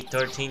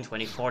 2013,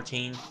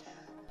 2014.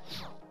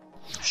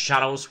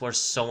 Shadows were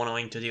so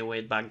annoying to deal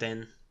with back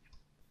then.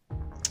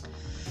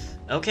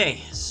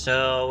 Okay,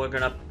 so we're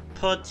gonna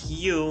put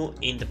you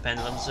in the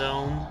Pendulum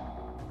Zone.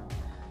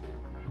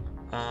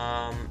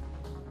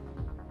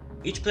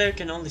 Each player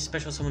can only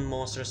special summon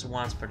monsters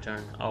once per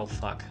turn. Oh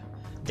fuck.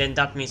 Then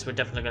that means we're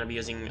definitely gonna be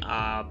using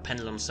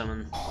Pendulum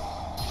Summon.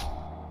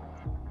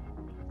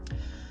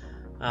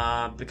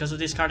 Because of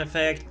this card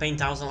effect, paying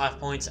 1000 life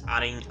points,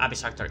 adding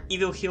Abyss Actor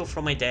Evil Heal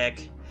from my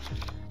deck.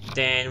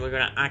 Then we're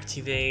gonna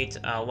activate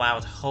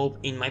Wild Hope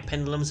in my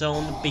Pendulum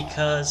Zone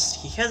because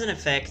he has an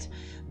effect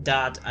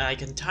that I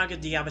can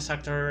target the Abyss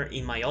Actor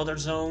in my other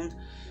zone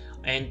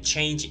and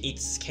change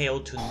its scale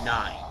to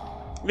 9,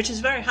 which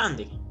is very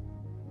handy.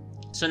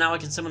 So now I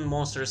can summon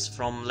monsters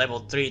from level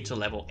 3 to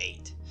level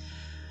 8.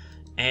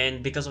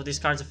 And because of this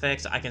card's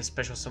effect, I can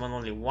special summon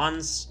only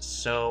once,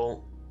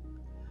 so...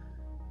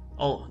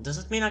 Oh, does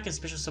it mean I can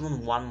special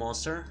summon one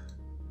monster?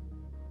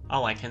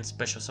 Oh, I can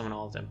special summon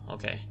all of them,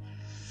 okay.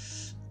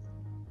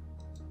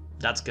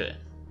 That's good.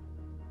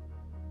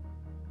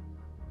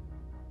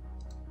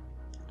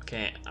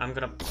 Okay, I'm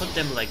gonna put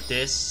them like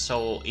this,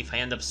 so if I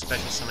end up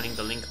special summoning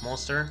the Link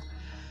monster,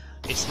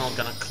 it's not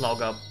gonna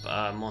clog up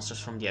monsters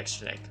from the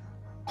extra deck.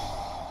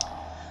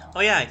 Oh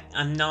yeah,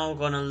 I'm now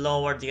gonna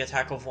lower the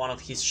attack of one of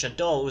his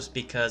Shadows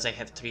because I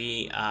have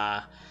 3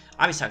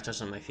 Abyss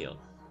Actors on my field.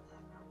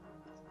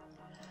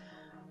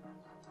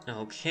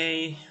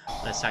 Okay,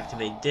 let's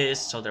activate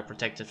this so they're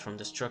protected from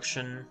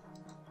destruction.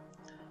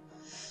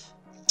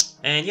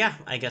 And yeah,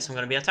 I guess I'm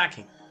gonna be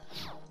attacking.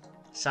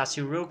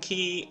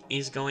 Sasuruki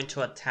is going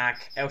to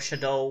attack El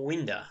Shadow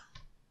Winda.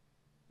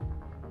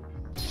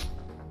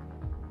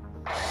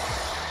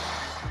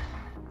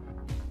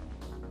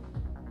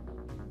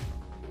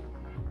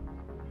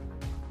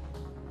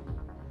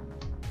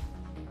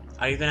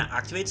 Are you gonna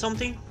activate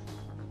something?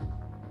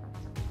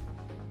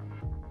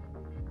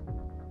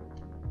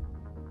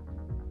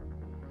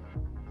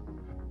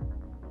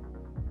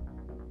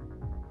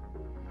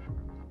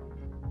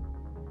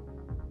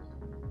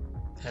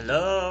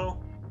 Hello?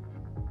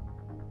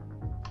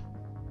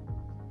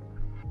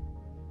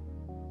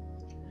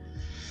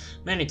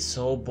 Man, it's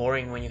so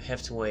boring when you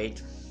have to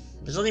wait.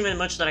 There's not even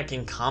much that I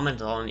can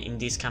comment on in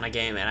this kind of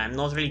game, and I'm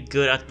not really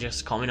good at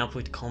just coming up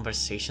with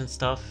conversation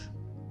stuff.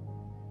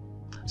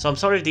 So I'm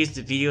sorry if these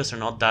videos are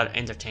not that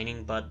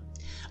entertaining, but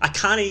I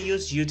kinda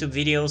use YouTube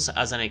videos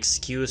as an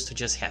excuse to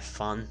just have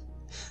fun.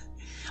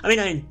 I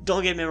mean,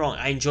 don't get me wrong,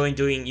 I enjoy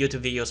doing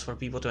YouTube videos for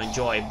people to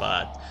enjoy,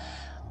 but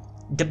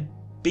the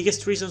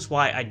biggest reasons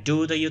why I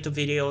do the YouTube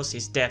videos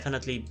is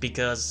definitely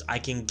because I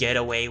can get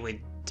away with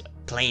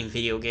playing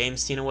video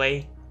games in a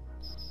way.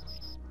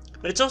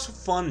 But it's also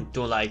fun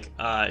to like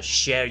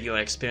share your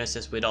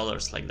experiences with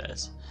others like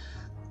this.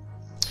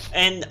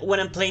 And when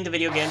I'm playing the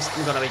video games,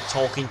 I'm gonna be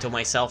talking to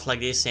myself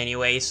like this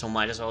anyway, so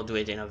might as well do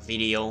it in a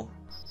video.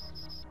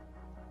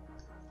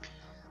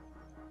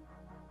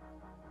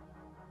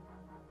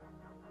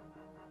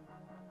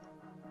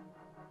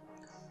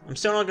 I'm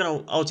still not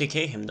gonna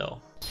OTK him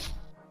though.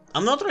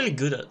 I'm not really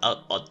good at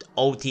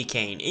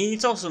OTKing, and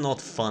it's also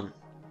not fun.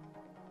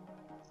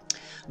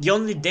 The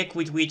only deck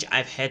with which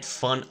I've had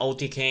fun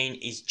OTKing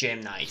is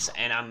Gem Knights,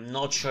 and I'm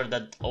not sure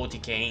that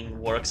OTKing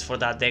works for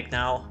that deck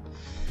now.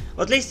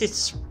 Or at least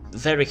it's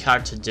very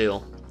hard to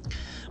do.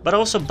 But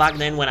also back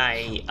then when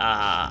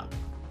I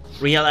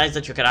realized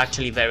that you could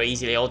actually very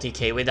easily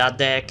OTK with that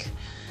deck,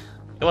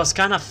 it was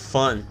kind of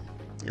fun.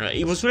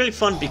 It was really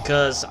fun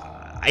because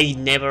I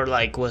never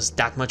like was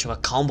that much of a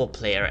combo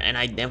player, and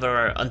I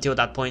never until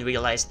that point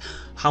realized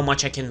how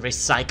much I can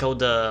recycle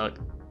the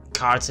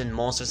cards and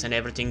monsters and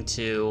everything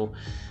to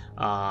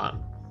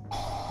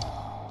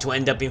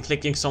end up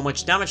inflicting so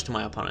much damage to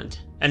my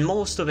opponent, and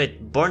most of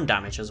it burn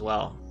damage as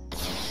well,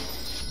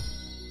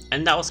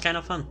 and that was kind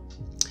of fun.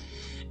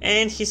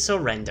 And he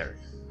surrendered.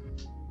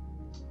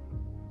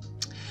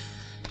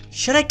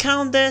 Should I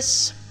count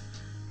this?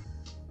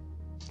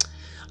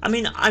 I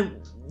mean,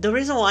 the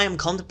reason why I'm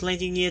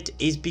contemplating it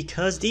is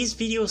because these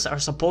videos are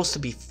supposed to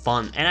be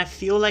fun, and I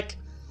feel like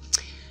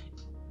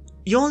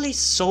you only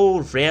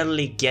so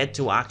rarely get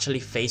to actually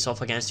face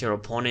off against your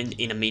opponent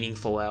in a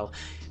meaningful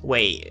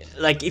way.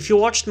 Like, if you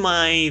watched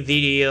my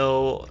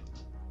video,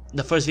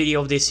 the first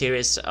video of this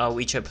series,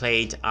 which I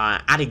played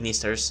Attic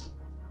Nisters,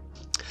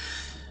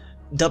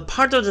 the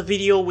part of the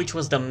video which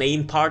was the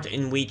main part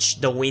in which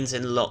the wins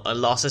and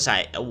losses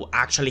I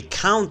actually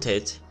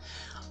counted,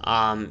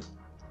 the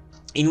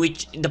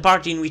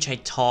part in which I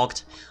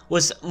talked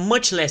was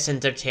much less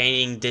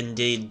entertaining than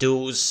the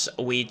duos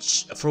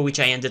for which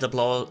I ended up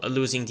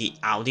losing the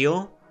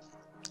audio.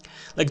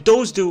 Like,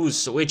 those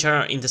duos which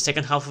are in the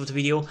second half of the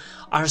video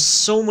are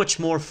so much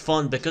more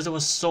fun because there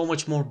was so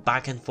much more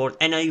back and forth,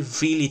 and I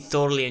really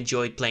thoroughly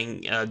enjoyed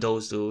playing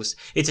those duos.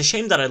 It's a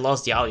shame that I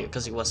lost the audio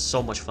because it was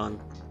so much fun.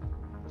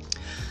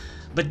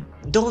 But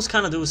those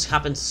kind of duos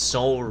happen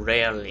so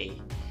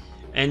rarely,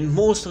 and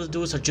most of the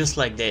duos are just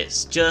like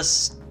this.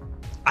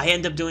 I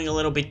end up doing a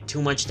little bit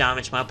too much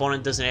damage, my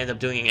opponent doesn't end up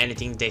doing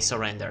anything, they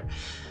surrender.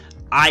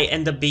 I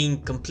end up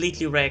being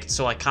completely wrecked,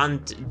 so I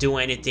can't do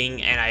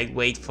anything, and I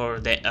wait for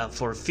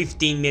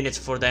 15 minutes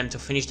for them to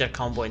finish their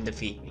combo and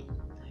defeat me.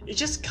 It's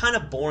just kind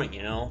of boring,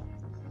 you know?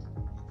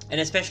 And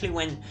especially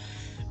when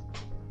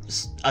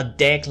a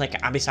deck like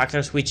Abyss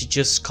Actors, which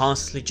just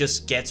constantly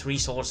just gets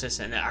resources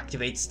and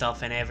activates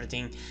stuff and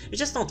everything, it's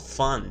just not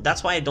fun.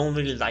 That's why I don't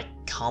really like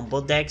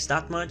combo decks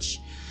that much.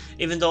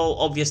 Even though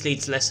obviously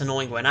it's less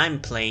annoying when I'm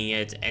playing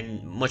it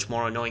and much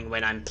more annoying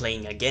when I'm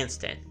playing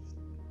against it.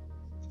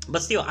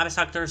 But still, Abyss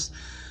Actors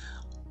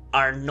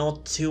are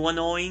not too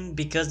annoying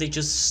because they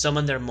just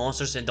summon their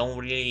monsters and don't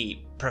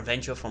really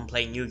prevent you from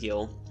playing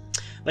Yu-Gi-Oh!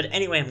 But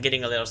anyway, I'm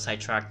getting a little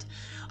sidetracked.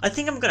 I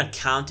think I'm gonna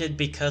count it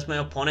because my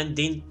opponent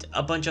did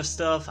a bunch of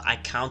stuff. I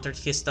countered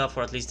his stuff,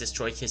 or at least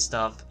destroyed his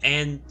stuff,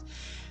 and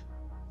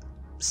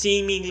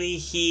seemingly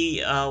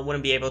he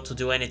wouldn't be able to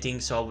do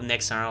anything, so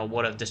next turn I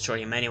would have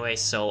destroyed him anyway,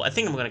 so I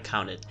think I'm gonna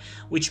count it.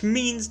 Which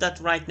means that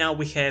right now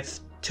we have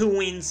 2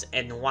 wins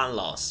and 1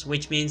 loss,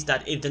 which means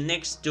that if the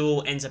next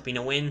duel ends up in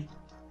a win,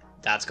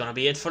 that's gonna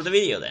be it for the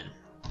video then.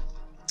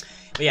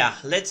 But yeah,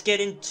 let's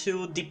get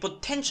into the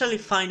potentially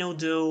final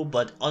duel,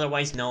 but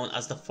otherwise known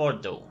as the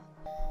 4th duel.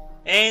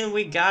 And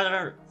we got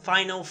our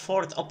final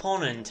 4th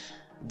opponent,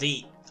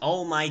 the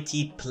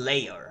Almighty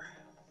Player.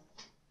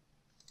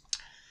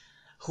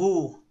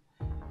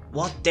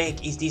 What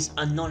deck is this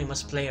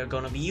anonymous player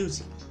gonna be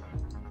using?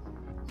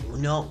 Who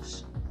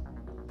knows?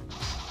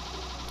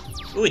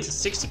 Ooh, it's a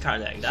 60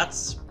 card deck,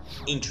 that's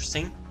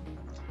interesting.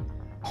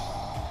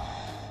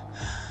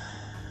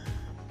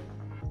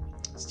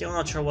 Still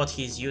not sure what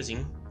he's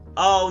using.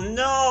 Oh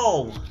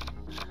no!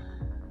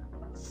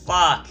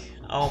 Fuck!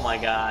 Oh my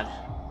god.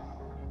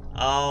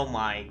 Oh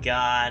my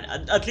god.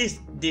 At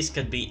least this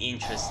could be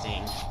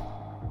interesting.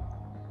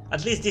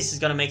 At least this is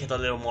gonna make it a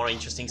little more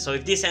interesting. So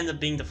if this ends up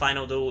being the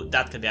final duel,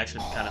 that could be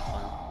actually kind of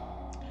fun.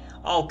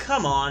 Oh,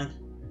 come on.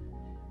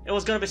 It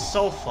was gonna be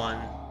so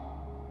fun.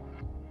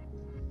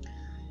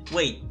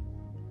 Wait,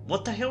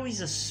 what the hell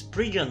is a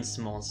Spriggan's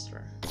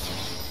monster?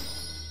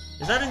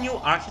 Is that a new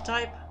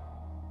archetype?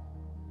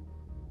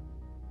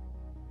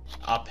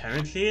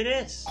 Apparently it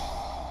is.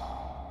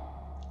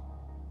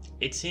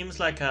 It seems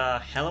like a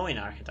Halloween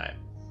archetype.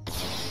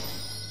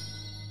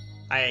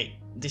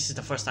 This is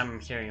the first time I'm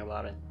hearing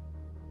about it.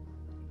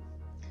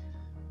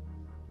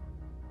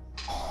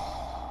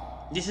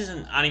 This is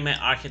an anime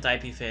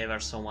archetype if I ever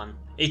saw one.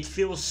 It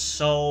feels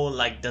so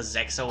like the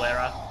Zexo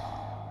era.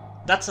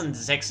 That's a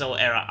Zexo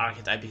era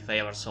archetype if I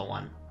ever saw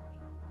one.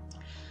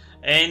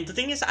 And the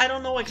thing is, I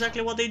don't know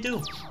exactly what they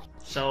do.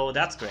 So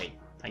that's great,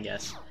 I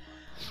guess.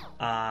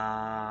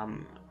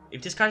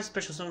 If discard a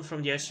special summon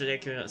from the extra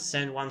deck, you can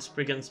send one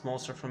Spriggan's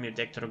monster from your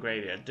deck to the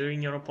graveyard.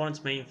 During your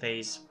opponent's main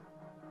phase,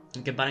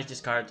 you can banish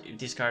this card. If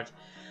this card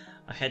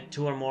had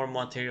 2 or more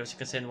materials, you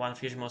can send one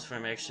fusion monster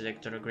from your extra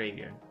deck to the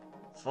graveyard.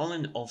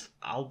 Fallen of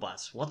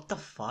Albas, what the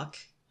fuck?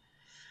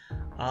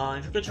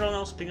 If you control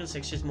no Spriggan's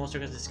exist monster,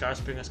 you can discard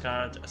Spriggan's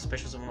card, a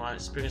special summon one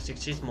Spriggan's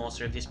exist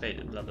monster if this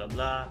paid blah blah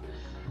blah.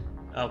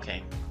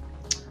 Okay.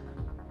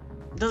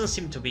 Doesn't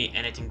seem to be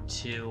anything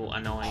too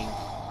annoying.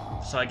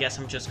 So I guess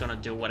I'm just gonna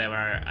do whatever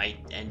I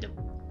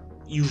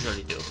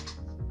usually do.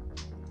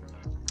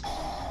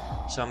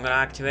 So I'm gonna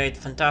activate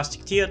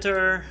Fantastic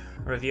Theater,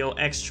 reveal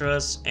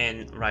extras,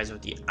 and Rise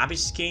of the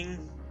Abyss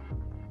King.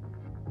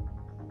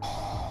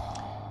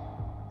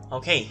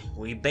 Okay,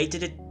 we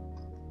baited it.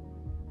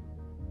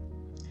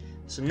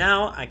 So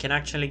now I can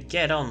actually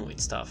get on with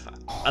stuff,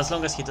 as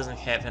long as he doesn't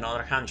have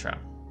another hand trap.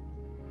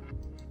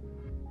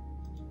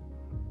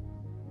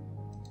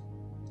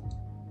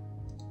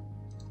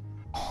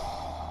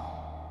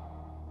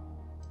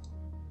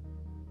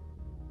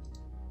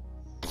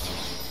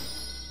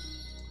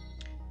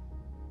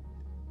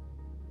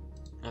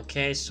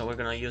 Okay, so we're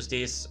gonna use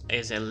this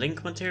as a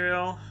link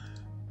material.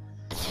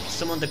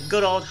 Summon the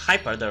good old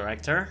Hyper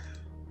Director.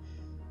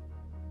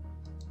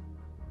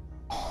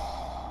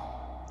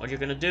 What are you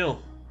gonna do?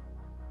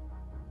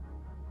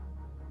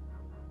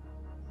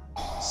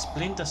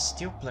 Splint the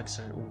Steel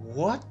Plexer.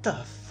 What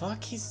the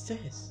fuck is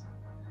this?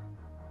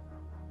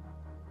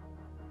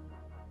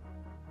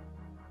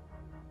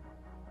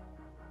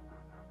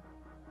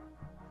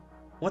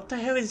 What the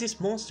hell is this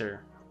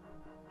monster?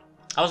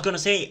 I was gonna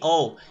say,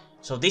 oh,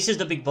 so this is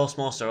the big boss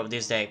monster of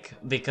this deck,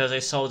 because I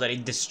saw that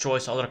it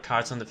destroys other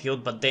cards on the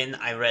field, but then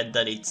I read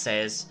that it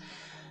says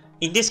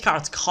in this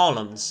card's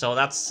column, so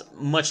that's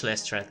much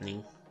less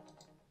threatening.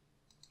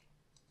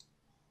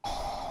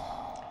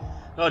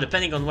 Oh,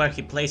 depending on where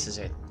he places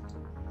it.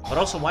 But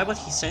also, why would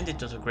he send it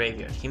to the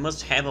graveyard? He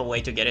must have a way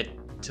to get it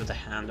to the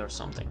hand or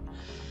something.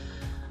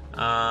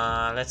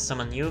 Let's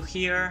summon you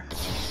here.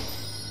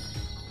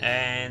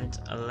 And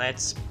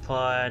let's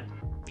put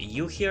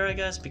you here, I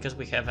guess, because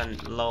we have a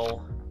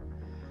low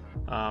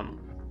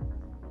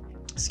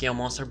scale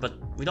monster, but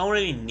we don't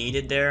really need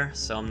it there,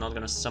 so I'm not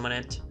gonna summon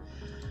it.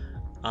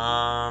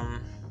 I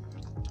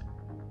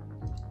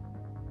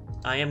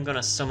am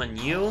gonna summon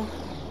you.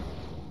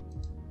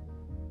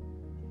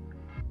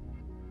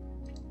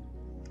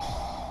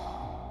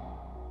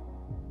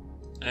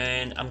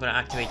 And I'm gonna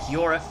activate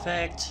your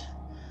effect,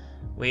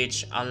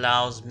 which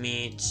allows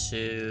me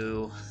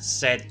to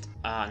set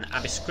an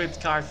Abyss Script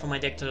card from my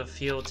deck to the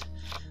field.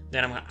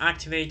 Then I'm gonna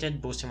activate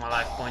it, boosting my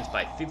life points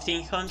by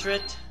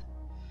 1500.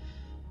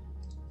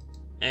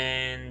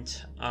 And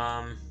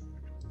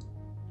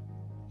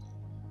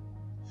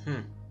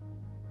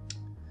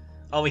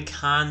oh, we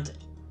can't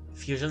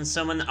fusion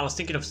summon. I was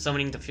thinking of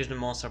summoning the fusion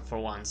monster for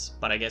once,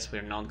 but I guess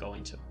we're not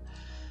going to.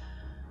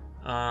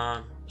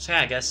 So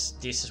yeah, I guess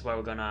this is where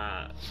we're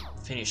gonna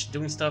finish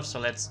doing stuff, so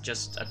let's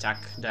just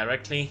attack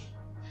directly.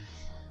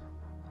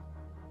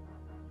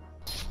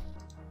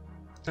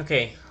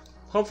 Okay,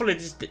 hopefully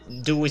this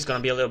duel is gonna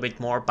be a little bit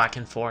more back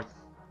and forth.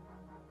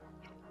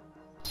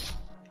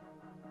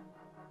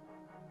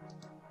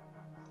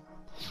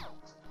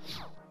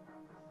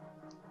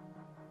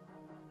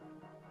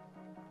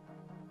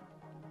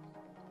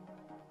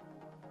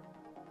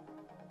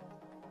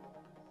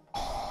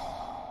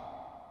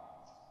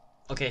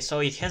 Okay, so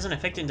it has an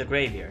effect in the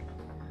graveyard.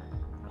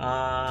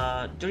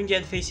 During the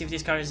end phase, if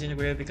this card is in the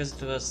graveyard, because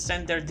to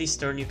send there this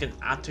turn, you can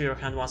add to your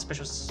hand one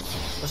special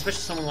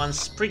summon one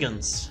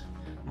Spriggan's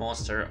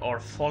monster or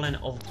Fallen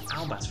of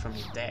Albas from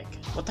your deck.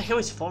 What the hell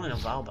is Fallen of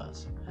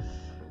Albas?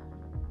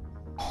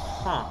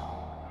 Huh.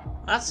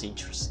 That's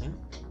interesting.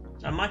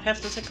 I might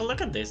have to take a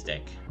look at this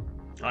deck.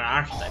 Or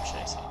archetype, should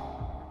I say.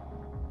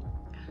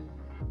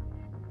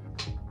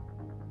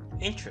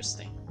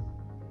 Interesting.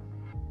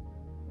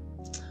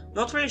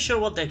 Not really sure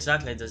what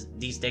exactly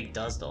this deck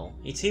does though.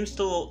 It seems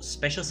to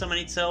special summon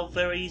itself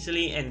very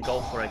easily and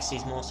go for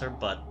Xyz monster,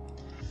 but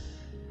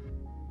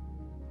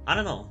I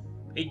don't know.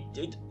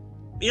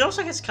 It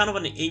also has kind of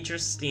an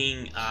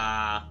interesting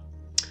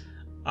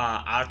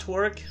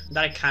artwork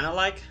that I kind of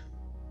like.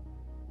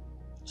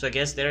 So I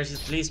guess there is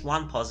at least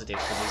one positive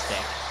to this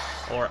deck,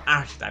 or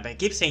archetype. I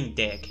keep saying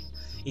deck.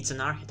 It's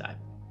an archetype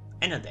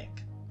and a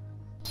deck.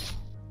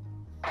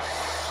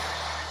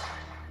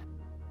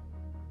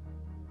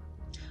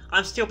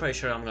 I'm still pretty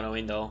sure I'm gonna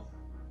win though.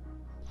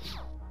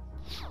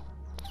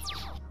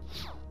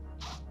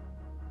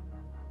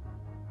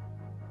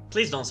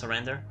 Please don't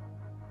surrender.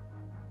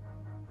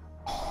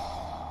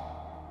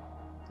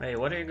 Hey,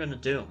 what are you gonna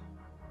do?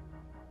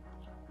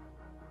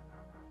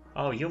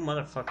 Oh, you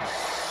motherfucker.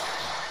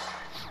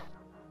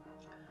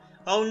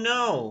 Oh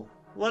no!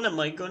 What am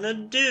I gonna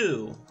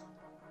do?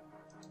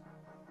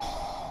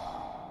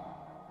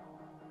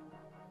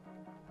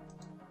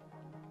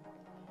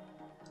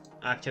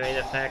 Activate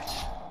effect.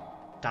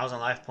 1000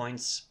 life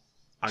points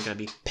are gonna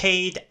be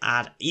paid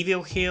at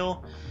Evil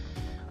Heal.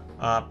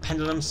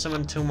 Pendulum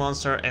summon 2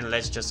 monsters and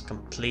let's just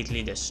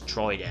completely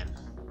destroy them.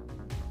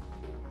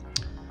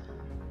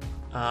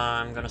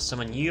 I'm gonna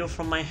summon you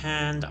from my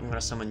hand, I'm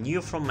gonna summon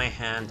you from my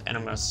hand, and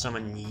I'm gonna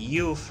summon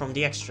you from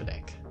the extra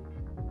deck.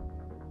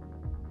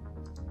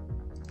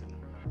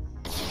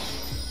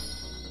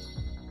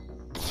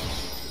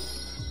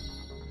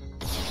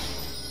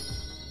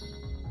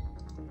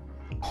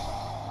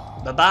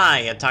 Bye-bye,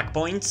 attack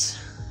points.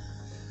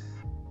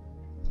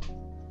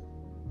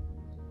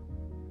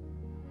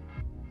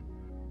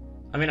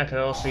 I mean, I could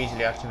also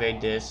easily activate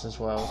this as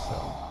well,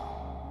 so...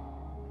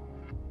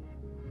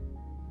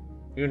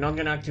 You're not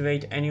gonna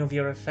activate any of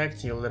your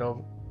effects, you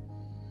little...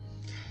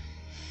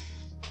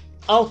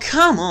 Oh,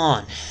 come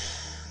on!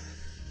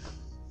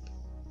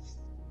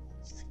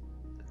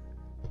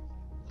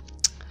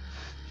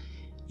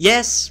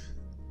 Yes,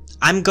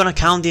 I'm gonna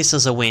count this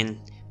as a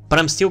win, but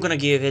I'm still gonna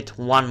give it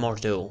one more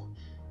duel.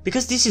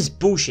 Because this is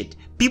bullshit.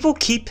 People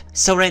keep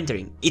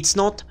surrendering. It's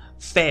not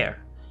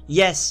fair.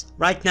 Yes,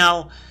 right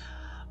now,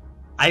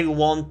 I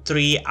won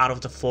 3 out of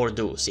the 4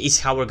 duels. Is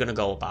how we're gonna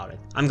go about it.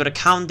 I'm gonna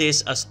count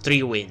this as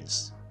 3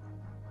 wins.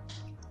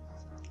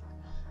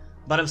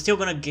 But I'm still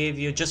gonna give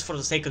you, just for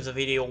the sake of the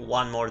video,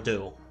 one more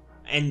duel.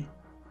 And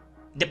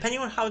depending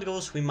on how it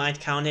goes, we might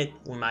count it,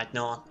 we might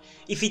not.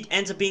 If it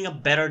ends up being a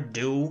better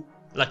duel,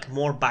 like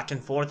more back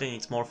and forth and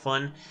it's more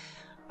fun,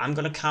 I'm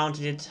gonna count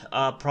it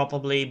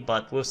probably,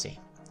 but we'll see.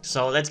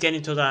 So let's get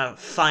into the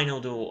final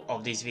duel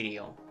of this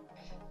video.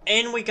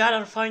 And we got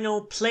our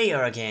final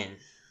player again.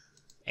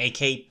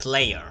 AK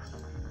player.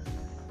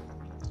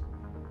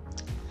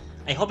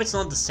 I hope it's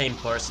not the same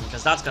person,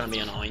 because that's gonna be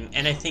annoying,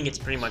 and I think it's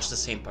pretty much the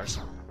same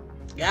person.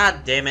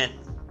 God damn it.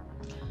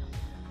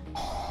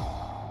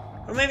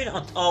 Or maybe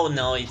not. Oh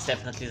no, it's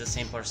definitely the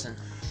same person.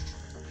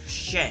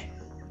 Shit.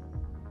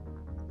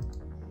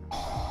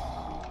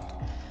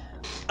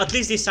 At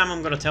least this time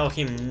I'm gonna tell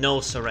him no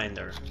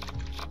surrender.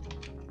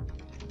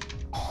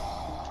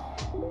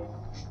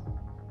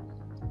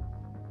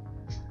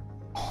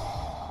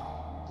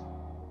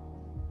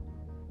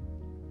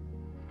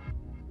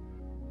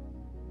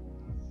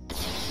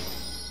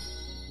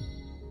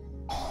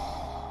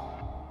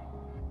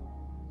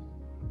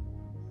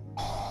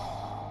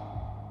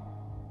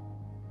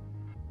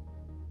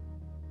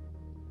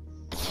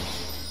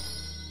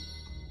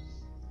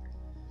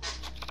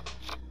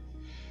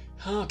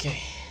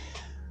 Okay.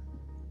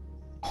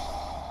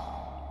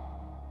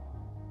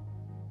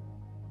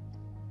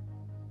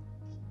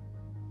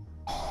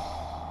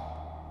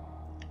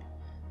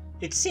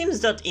 It seems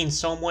that in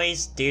some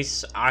ways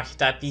this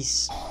archetype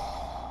is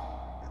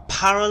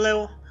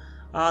parallel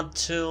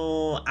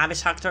to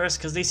Abyss Actors,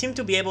 because they seem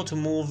to be able to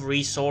move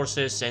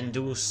resources and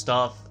do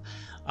stuff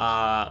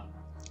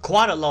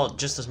quite a lot,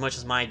 just as much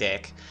as my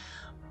deck.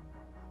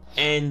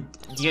 And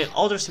the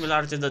other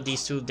similarity that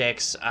these two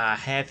decks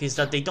have is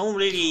that they don't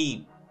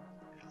really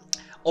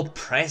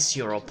oppress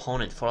your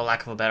opponent, for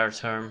lack of a better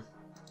term.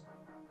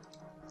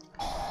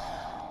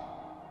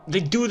 They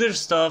do their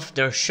stuff,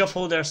 they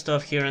shuffle their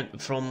stuff here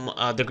from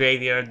the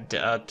graveyard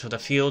to the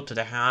field, to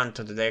the hand,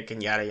 to the deck,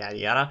 and yada yada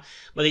yada.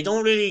 But they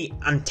don't really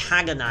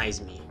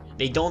antagonize me.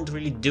 They don't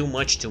really do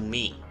much to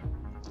me.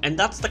 And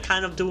that's the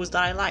kind of duels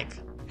that I like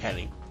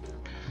having.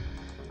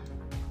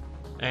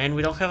 And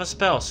we don't have a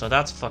spell, so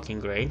that's fucking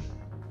great.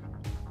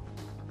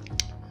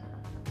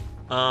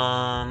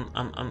 I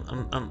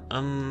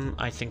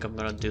think I'm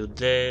gonna do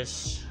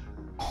this.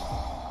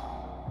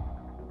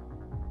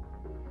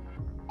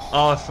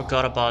 Oh, I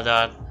forgot about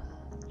that.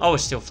 Oh,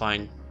 it's still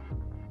fine.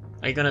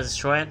 Are you gonna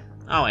destroy it?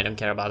 Oh, I don't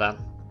care about that.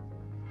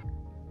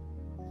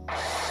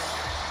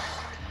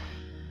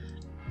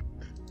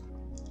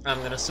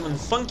 I'm gonna summon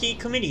Funky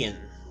Comedian.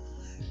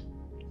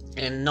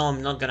 And no,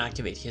 I'm not gonna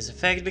activate his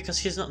effect because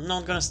he's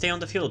not gonna stay on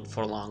the field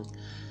for long.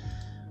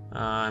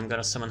 I'm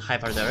gonna summon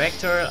Hyper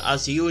Director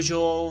as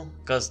usual,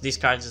 because this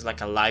card is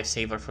like a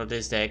lifesaver for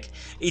this deck.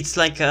 It's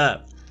like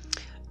a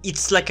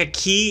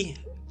key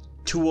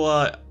to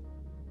a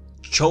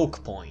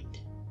choke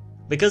point,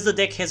 because the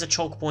deck has a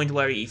choke point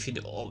where if you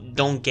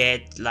don't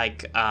get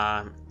like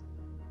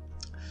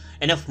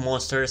enough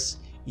monsters,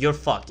 you're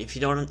fucked. If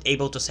you aren't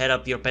able to set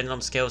up your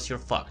pendulum scales, you're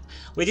fucked.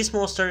 With this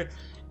monster,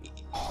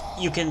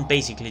 you can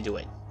basically do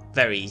it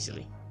very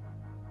easily.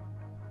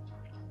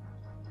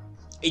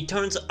 It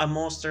turns a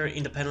monster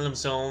in the pendulum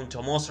zone to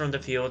a monster on the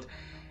field,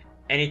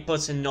 and it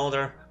puts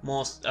another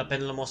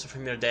pendulum monster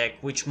from your deck,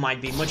 which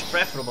might be much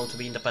preferable to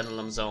be in the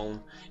pendulum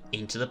zone,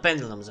 into the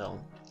pendulum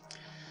zone.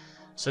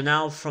 So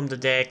now from the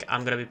deck,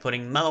 I'm gonna be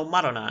putting Mellow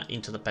Madonna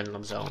into the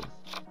Pendulum Zone.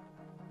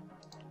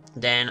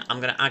 Then I'm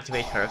gonna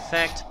activate her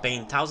effect,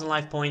 paying 1000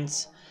 life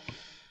points,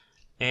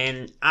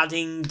 and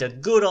adding the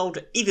good old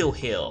Evil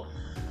Heal.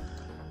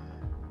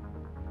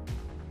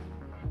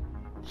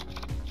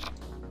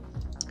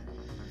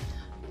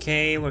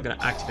 Okay, we're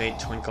gonna activate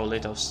Twinkle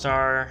Little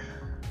Star.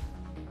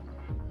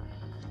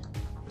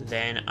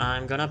 Then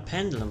I'm gonna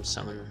Pendulum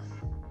Summon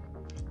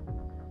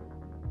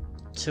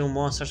 2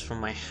 monsters from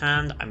my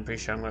hand. I'm pretty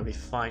sure I'm gonna be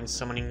fine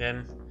summoning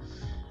them.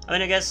 I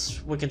mean, I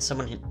guess we can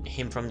summon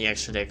him from the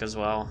extra deck as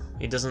well.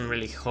 It doesn't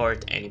really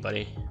hurt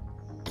anybody.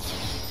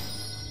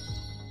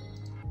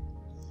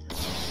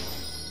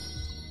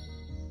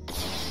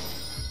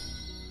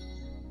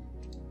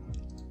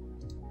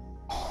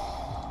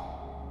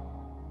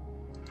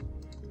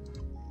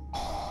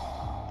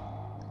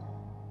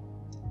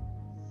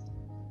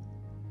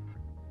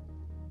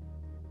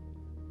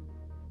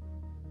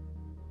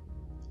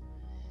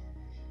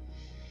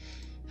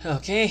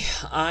 Okay,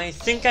 I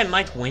think I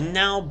might win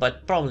now,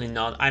 but probably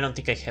not. I don't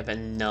think I have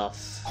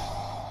enough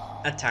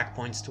attack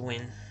points to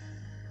win.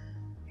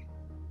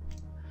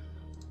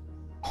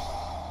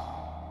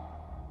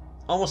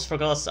 Almost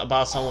forgot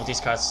about some of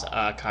these cards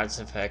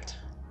effect.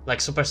 Like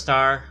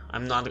Superstar,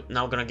 I'm not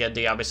now gonna get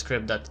the Abyss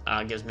Script that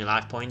gives me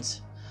life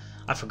points.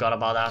 I forgot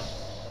about that.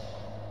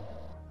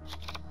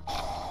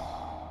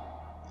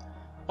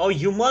 Oh,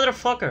 you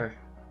motherfucker!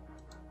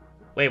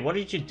 Wait, what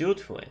did you do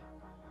to it?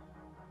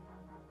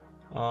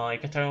 You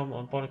can turn on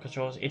opponent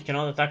controls. It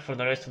cannot attack for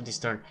the rest of this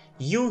turn.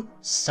 You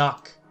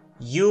suck.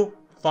 You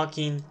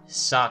fucking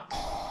suck.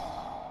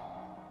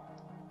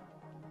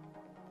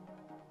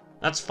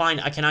 That's fine.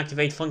 I can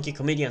activate Funky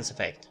Comedian's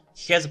effect.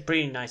 He has a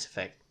pretty nice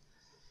effect.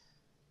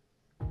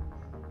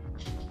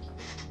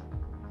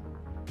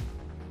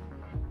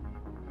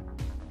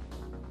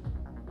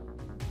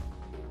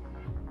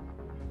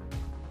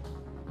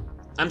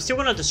 I'm still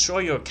gonna destroy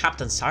your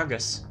Captain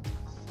Sargus.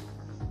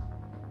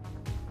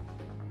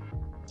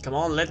 Come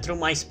on, let through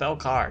my spell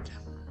card.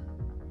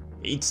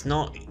 It's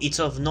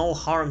of no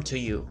harm to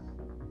you.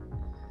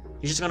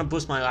 You're just gonna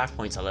boost my life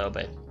points a little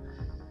bit.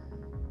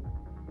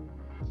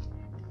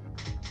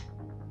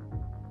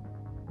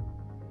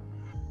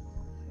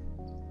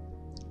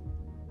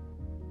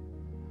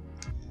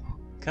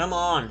 Come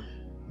on.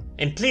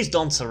 And please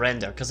don't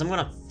surrender, because I'm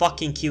gonna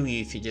fucking kill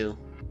you if you do.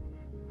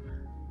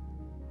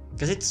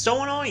 Because it's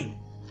so annoying.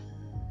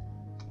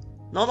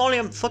 Not only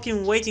I'm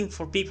fucking waiting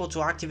for people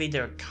to activate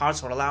their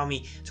cards or allow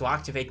me to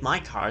activate my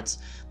cards,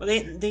 but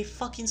they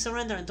fucking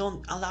surrender and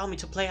don't allow me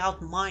to play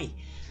out my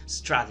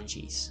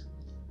strategies.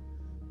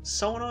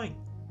 So annoying.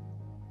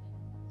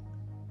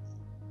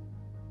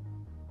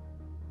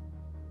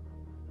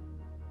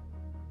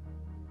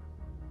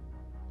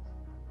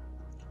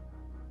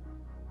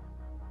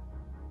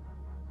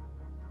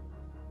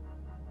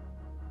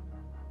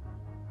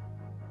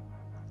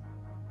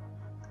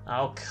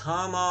 Oh,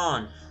 come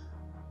on.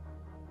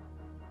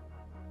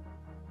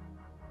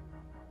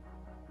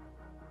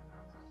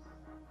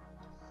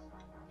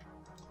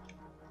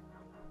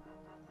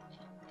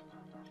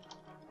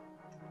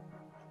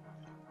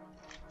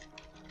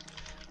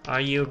 Are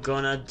you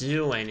gonna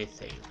do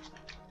anything?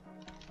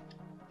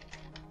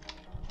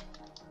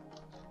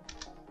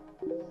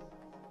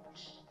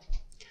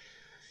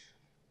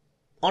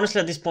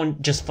 Honestly, at this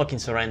point, just fucking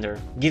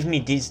surrender. Give me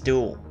this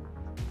duel.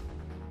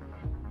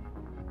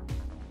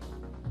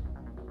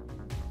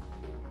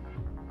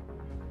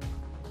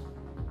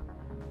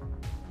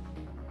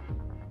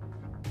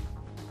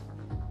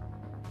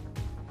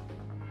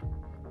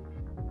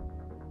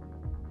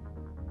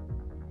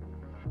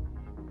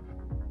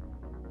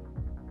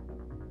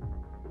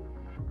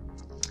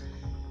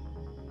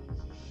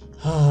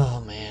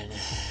 Oh man.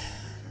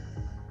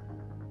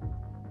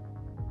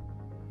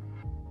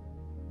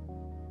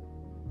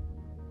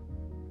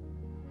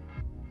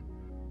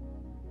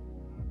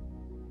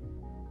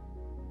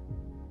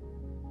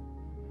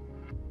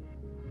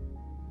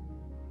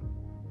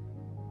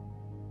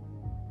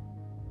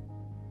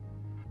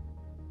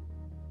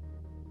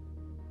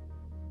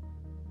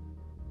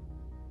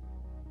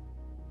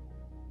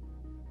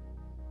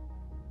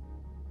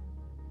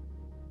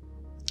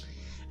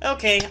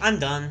 Okay, I'm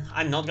done.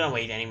 I'm not gonna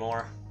wait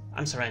anymore.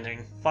 I'm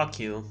surrendering. Fuck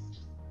you.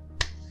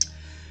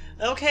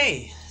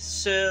 Okay,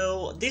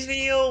 so this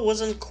video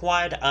wasn't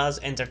quite as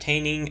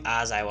entertaining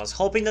as I was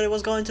hoping that it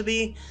was going to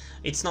be.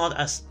 It's not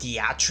as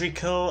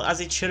theatrical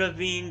as it should have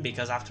been,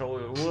 because after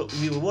all,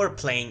 we were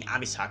playing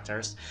Abyss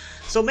Actors.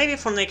 So maybe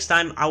for next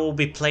time I will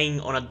be playing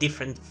on a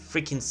different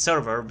freaking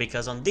server,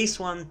 because on this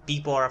one,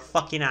 people are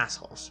fucking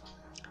assholes.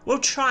 We'll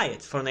try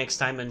it for next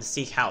time and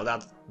see how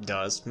that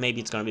does.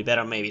 Maybe it's gonna be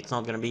better, maybe it's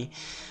not gonna be.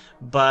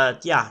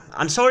 But yeah,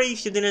 I'm sorry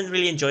if you didn't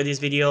really enjoy this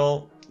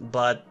video,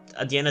 but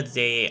at the end of the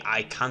day,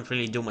 I can't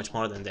really do much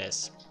more than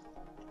this.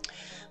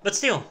 But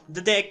still, the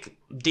deck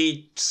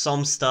did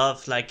some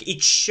stuff, like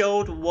it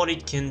showed what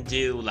it can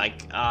do.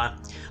 Like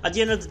at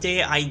the end of the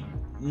day, I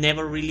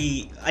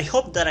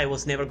hope that I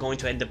was never going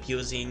to end up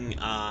using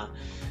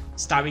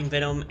Starving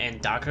Venom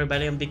and Dark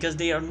Rebellion, because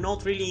they are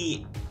not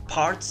really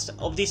parts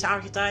of this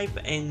archetype,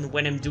 and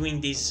when I'm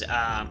doing these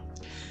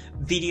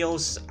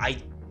videos I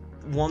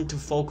want to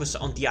focus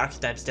on the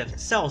archetypes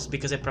themselves,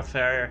 because I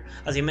prefer,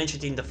 as I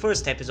mentioned in the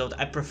first episode,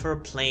 I prefer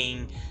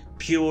playing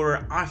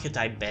pure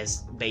archetype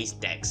based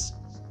decks.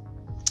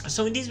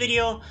 So in this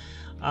video,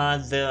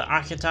 the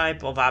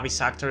archetype of Abyss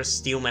Actor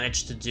still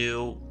managed to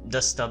do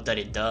the stuff that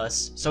it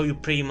does, so you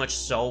pretty much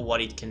saw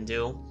what it can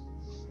do.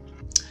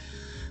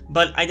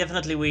 But I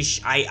definitely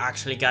wish I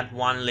actually got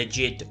one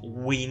legit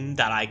win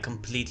that I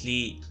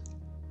completely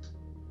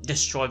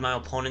destroyed my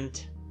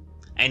opponent,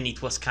 and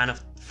it was kind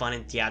of fun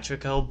and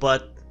theatrical.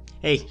 But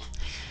hey,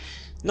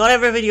 not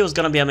every video is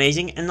gonna be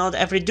amazing, and not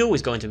every duo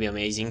is going to be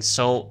amazing,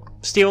 so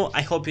still,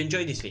 I hope you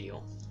enjoyed this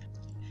video.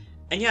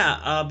 And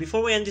yeah,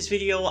 before we end this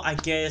video, I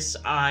guess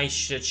I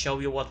should show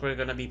you what we're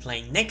gonna be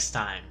playing next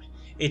time.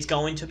 It's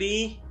going to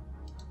be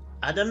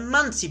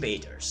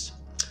Adamantibators,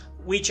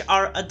 which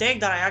are a deck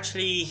that I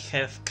actually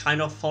have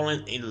kind of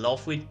fallen in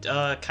love with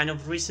kind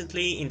of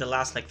recently in the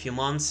last like few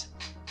months.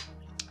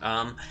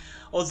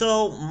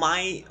 Although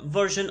my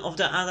version of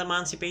the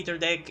Adamantibator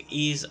deck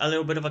is a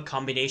little bit of a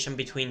combination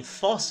between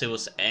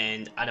Fossils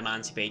and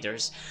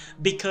Adamantibators,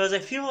 because I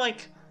feel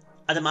like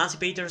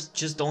Adamantibators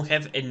just don't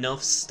have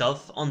enough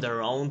stuff on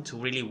their own to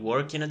really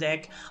work in a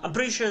deck. I'm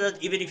pretty sure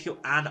that even if you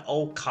add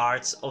all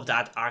cards of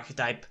that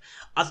archetype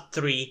at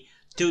 3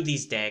 to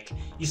this deck,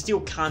 you still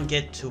can't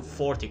get to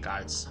 40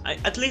 cards.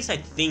 At least I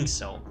think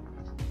so.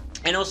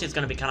 And also it's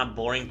gonna be kind of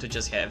boring to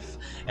just have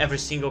every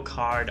single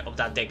card of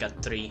that deck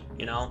at 3,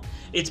 you know?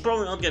 It's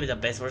probably not gonna be the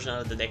best version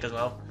of the deck as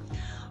well.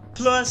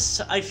 Plus,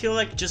 I feel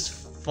like just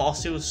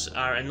Fossils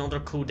are another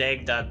cool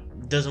deck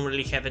that doesn't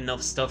really have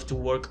enough stuff to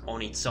work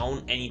on its own,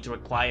 and it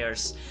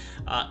requires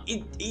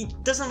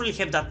it doesn't really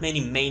have that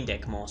many main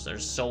deck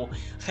monsters, so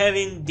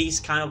having this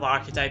kind of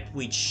archetype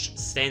which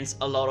sends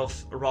a lot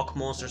of rock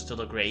monsters to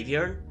the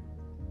graveyard,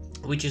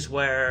 which is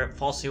where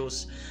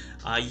Fossils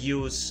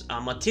use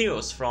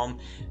materials from,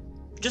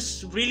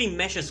 just really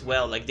meshes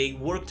well. Like, they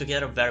work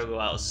together very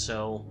well.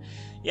 So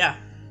yeah,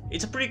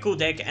 it's a pretty cool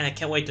deck, and I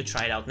can't wait to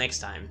try it out next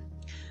time.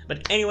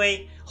 But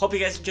anyway, hope you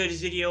guys enjoyed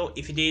this video.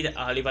 If you did,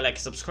 leave a like and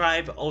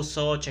subscribe.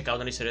 Also, check out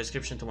the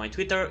description to my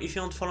Twitter if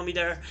you want to follow me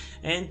there,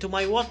 and to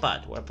my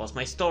Wattpad where I post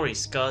my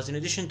stories, because in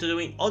addition to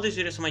doing all these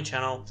videos on my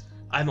channel,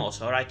 I'm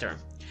also a writer.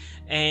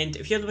 And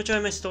if you want to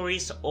enjoy my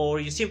stories,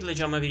 or you simply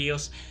enjoy my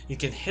videos, you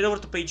can head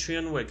over to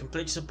Patreon, where you can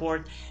pledge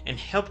support and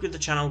help get the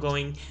channel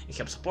going, and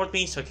help support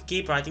me so I can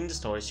keep writing the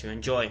stories you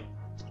enjoy.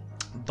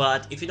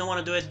 But if you don't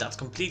want to do it, that's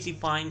completely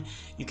fine.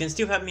 You can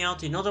still help me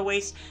out in other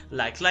ways,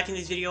 like liking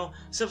this video,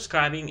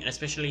 subscribing, and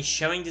especially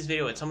sharing this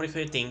video with somebody who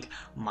you think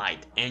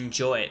might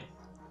enjoy it.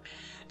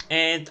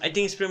 And I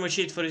think it's pretty much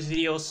it for this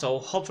video, so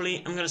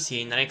hopefully I'm gonna see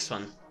you in the next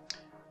one.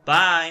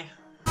 Bye!